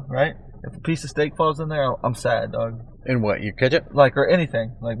A1, right? If a piece of steak falls in there, I'm sad, dog. And what? Your ketchup? Like or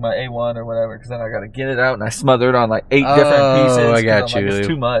anything, like my A1 or whatever, because then I gotta get it out and I smother it on like 8 different Oh, pieces. I 'cause got I'm you. Like, it's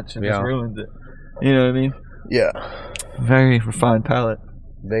too much. It Yeah. just ruins it. You know what I mean? Yeah. Very refined palate.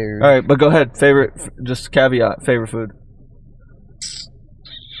 There. All right, but go ahead. Favorite, just caveat. Favorite food.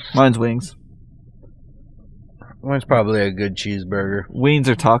 Mine's wings. Mine's probably a good cheeseburger. Wings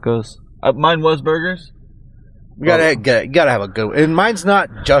or tacos. Mine was burgers. You gotta have a good one. And mine's not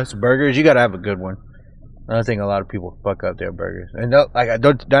just burgers. You gotta have a good one. I think a lot of people fuck up their burgers. And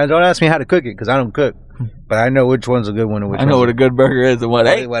don't ask me how to cook it because I don't cook. But I know which one's a good one and which I know what a good burger is and what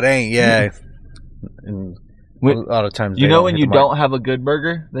ain't. what ain't. Yeah. And a lot of times You they know don't when hit you the mark. don't have a good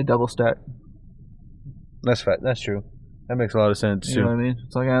burger, they double stack. That's fact. That's true. That makes a lot of sense You know what too. I mean?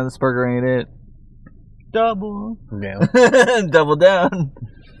 It's like, this burger ain't it. Double. Yeah, Double down.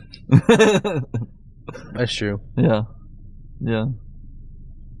 that's true. Yeah. Yeah.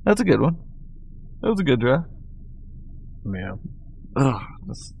 That's a good one. That was a good draft. Yeah. Ugh.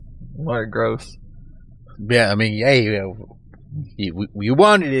 That's what gross. Yeah. I mean, you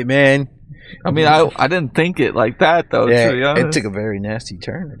wanted it, man. I mean, I didn't think it like that, though, to be Yeah, it honest. took a very nasty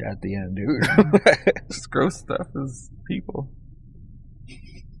turn at the end, dude. This gross stuff is people.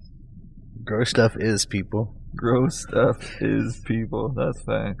 Gross stuff is people. Gross stuff is people. That's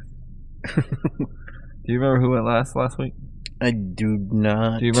facts. Do you remember who went last week? I do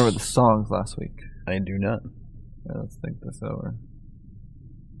not. Do you remember the songs last week? I do not. Yeah, let's think this over.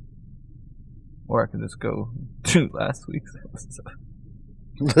 Or I can just go to last week's episode.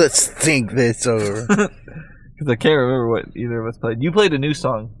 Let's think this over. Because I can't remember what either of us played. You played a new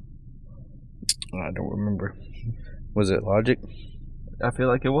song. I don't remember. Was it Logic? I feel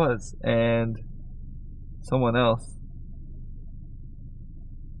like it was. And someone else.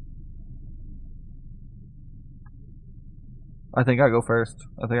 I think I go first.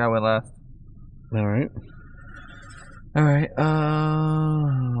 I think I went last. Alright. Alright,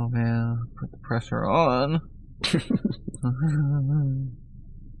 oh man. Put the pressure on.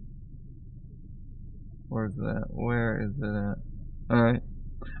 Where's that? Where is it at? Alright.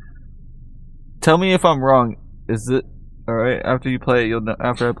 Tell me if I'm wrong. Is it alright? After you play it, you'll know.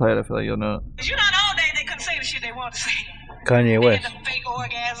 After I play it, I feel like you'll know. You not all day they couldn't say the shit they want to say. Kanye West. The fake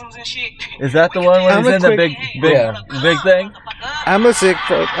orgasms and shit. Is that the one where I'm he's a in the quick- big thing? I'm a sick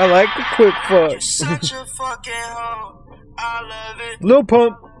fuck. I like a quick fuck. Such a fucking hoe. I love it. Lil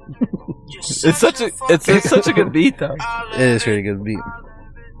Pump. It's such a good beat though. It is pretty good beat.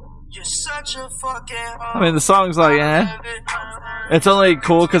 You're such a fucking hoe. I mean, the song's like, it's only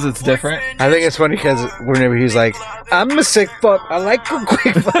cool because it's different. I think it's funny because whenever he's like, I'm a sick fuck. I like a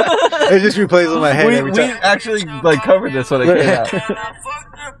quick fuck. It just replays in my head every We time. actually like covered this when it came out.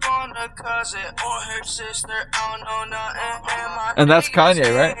 And that's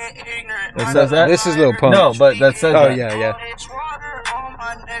Kanye, right? It says that? This is Lil Pump. No, but that says Oh, that. yeah.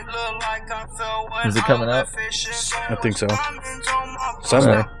 Is it coming up? I think so.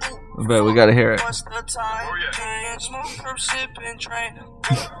 Somewhere. But we gotta hear it.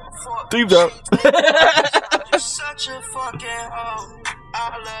 Deep down. You're such a fucking hoe.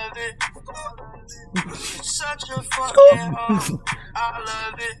 I love it. You're such a fucking hoe. I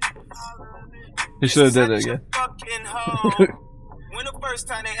love it. You should have did it Such a again. fucking hoe. When the first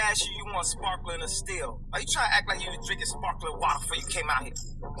time they asked you want sparkling or still? Are you trying to act like you was drinking sparkling water before you came out here?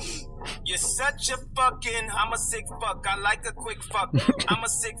 You're such a fucking, I'm a sick fuck, I like a quick fuck. I'm a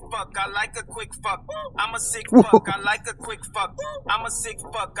sick fuck, I like a quick fuck. I'm a sick fuck, I like a quick fuck. I'm a sick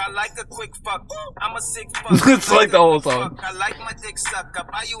fuck, I like a quick fuck. I'm a sick fuck. It's like the whole song. I like my dick suck. I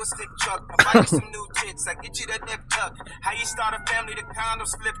buy you a stick truck. I buy you some new tits. I get you that nip tuck. How you start a family, the condom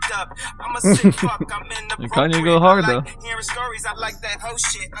slipped up. I'm a sick fuck. I'm in the Kanye go hard, I like though. hearing stories. I like that whole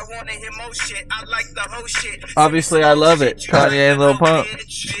shit. I wanna hear more shit. I like the whole shit. Obviously, I love it. Kanye and Lil Pump.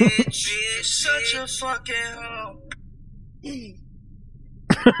 Such a fucking hoe.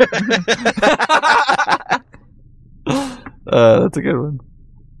 That's a good one.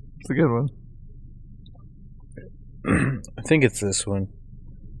 It's a good one. I think it's this one.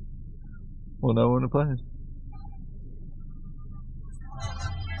 We'll know when to play it.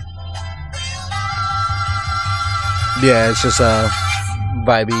 Yeah, it's just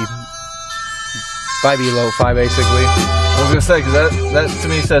vibey lo-fi basically. I was gonna say, because that to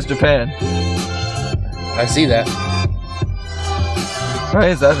me says Japan. I see that.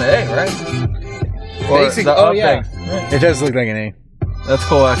 Right? That's an A, right? Or Basic- the oh, up yeah. thing. Right. It does look like an A. That's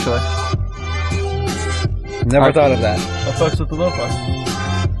cool, actually. Never thought of that. I fucks with the lo-fi.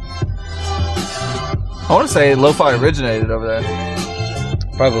 I want to say lo-fi originated over there.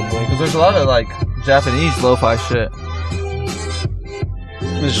 Probably. Because there's a lot of, like, Japanese lo-fi shit.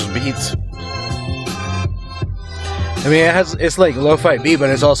 It's just beats. I mean, it's like lo-fi beat, but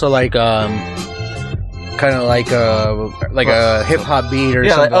it's also like kind of like a hip hop beat or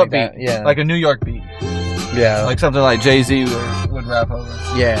Yeah, like something like upbeat. that. Yeah, Like a New York beat. yeah, Like something like Jay-Z would rap over.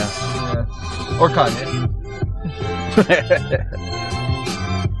 yeah. Yeah. Or Kanye.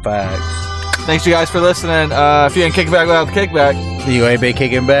 Facts. Thanks, you guys, for listening. If you ain't kicking back without the kickback. You ain't been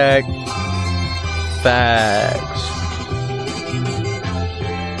kicking back. Facts.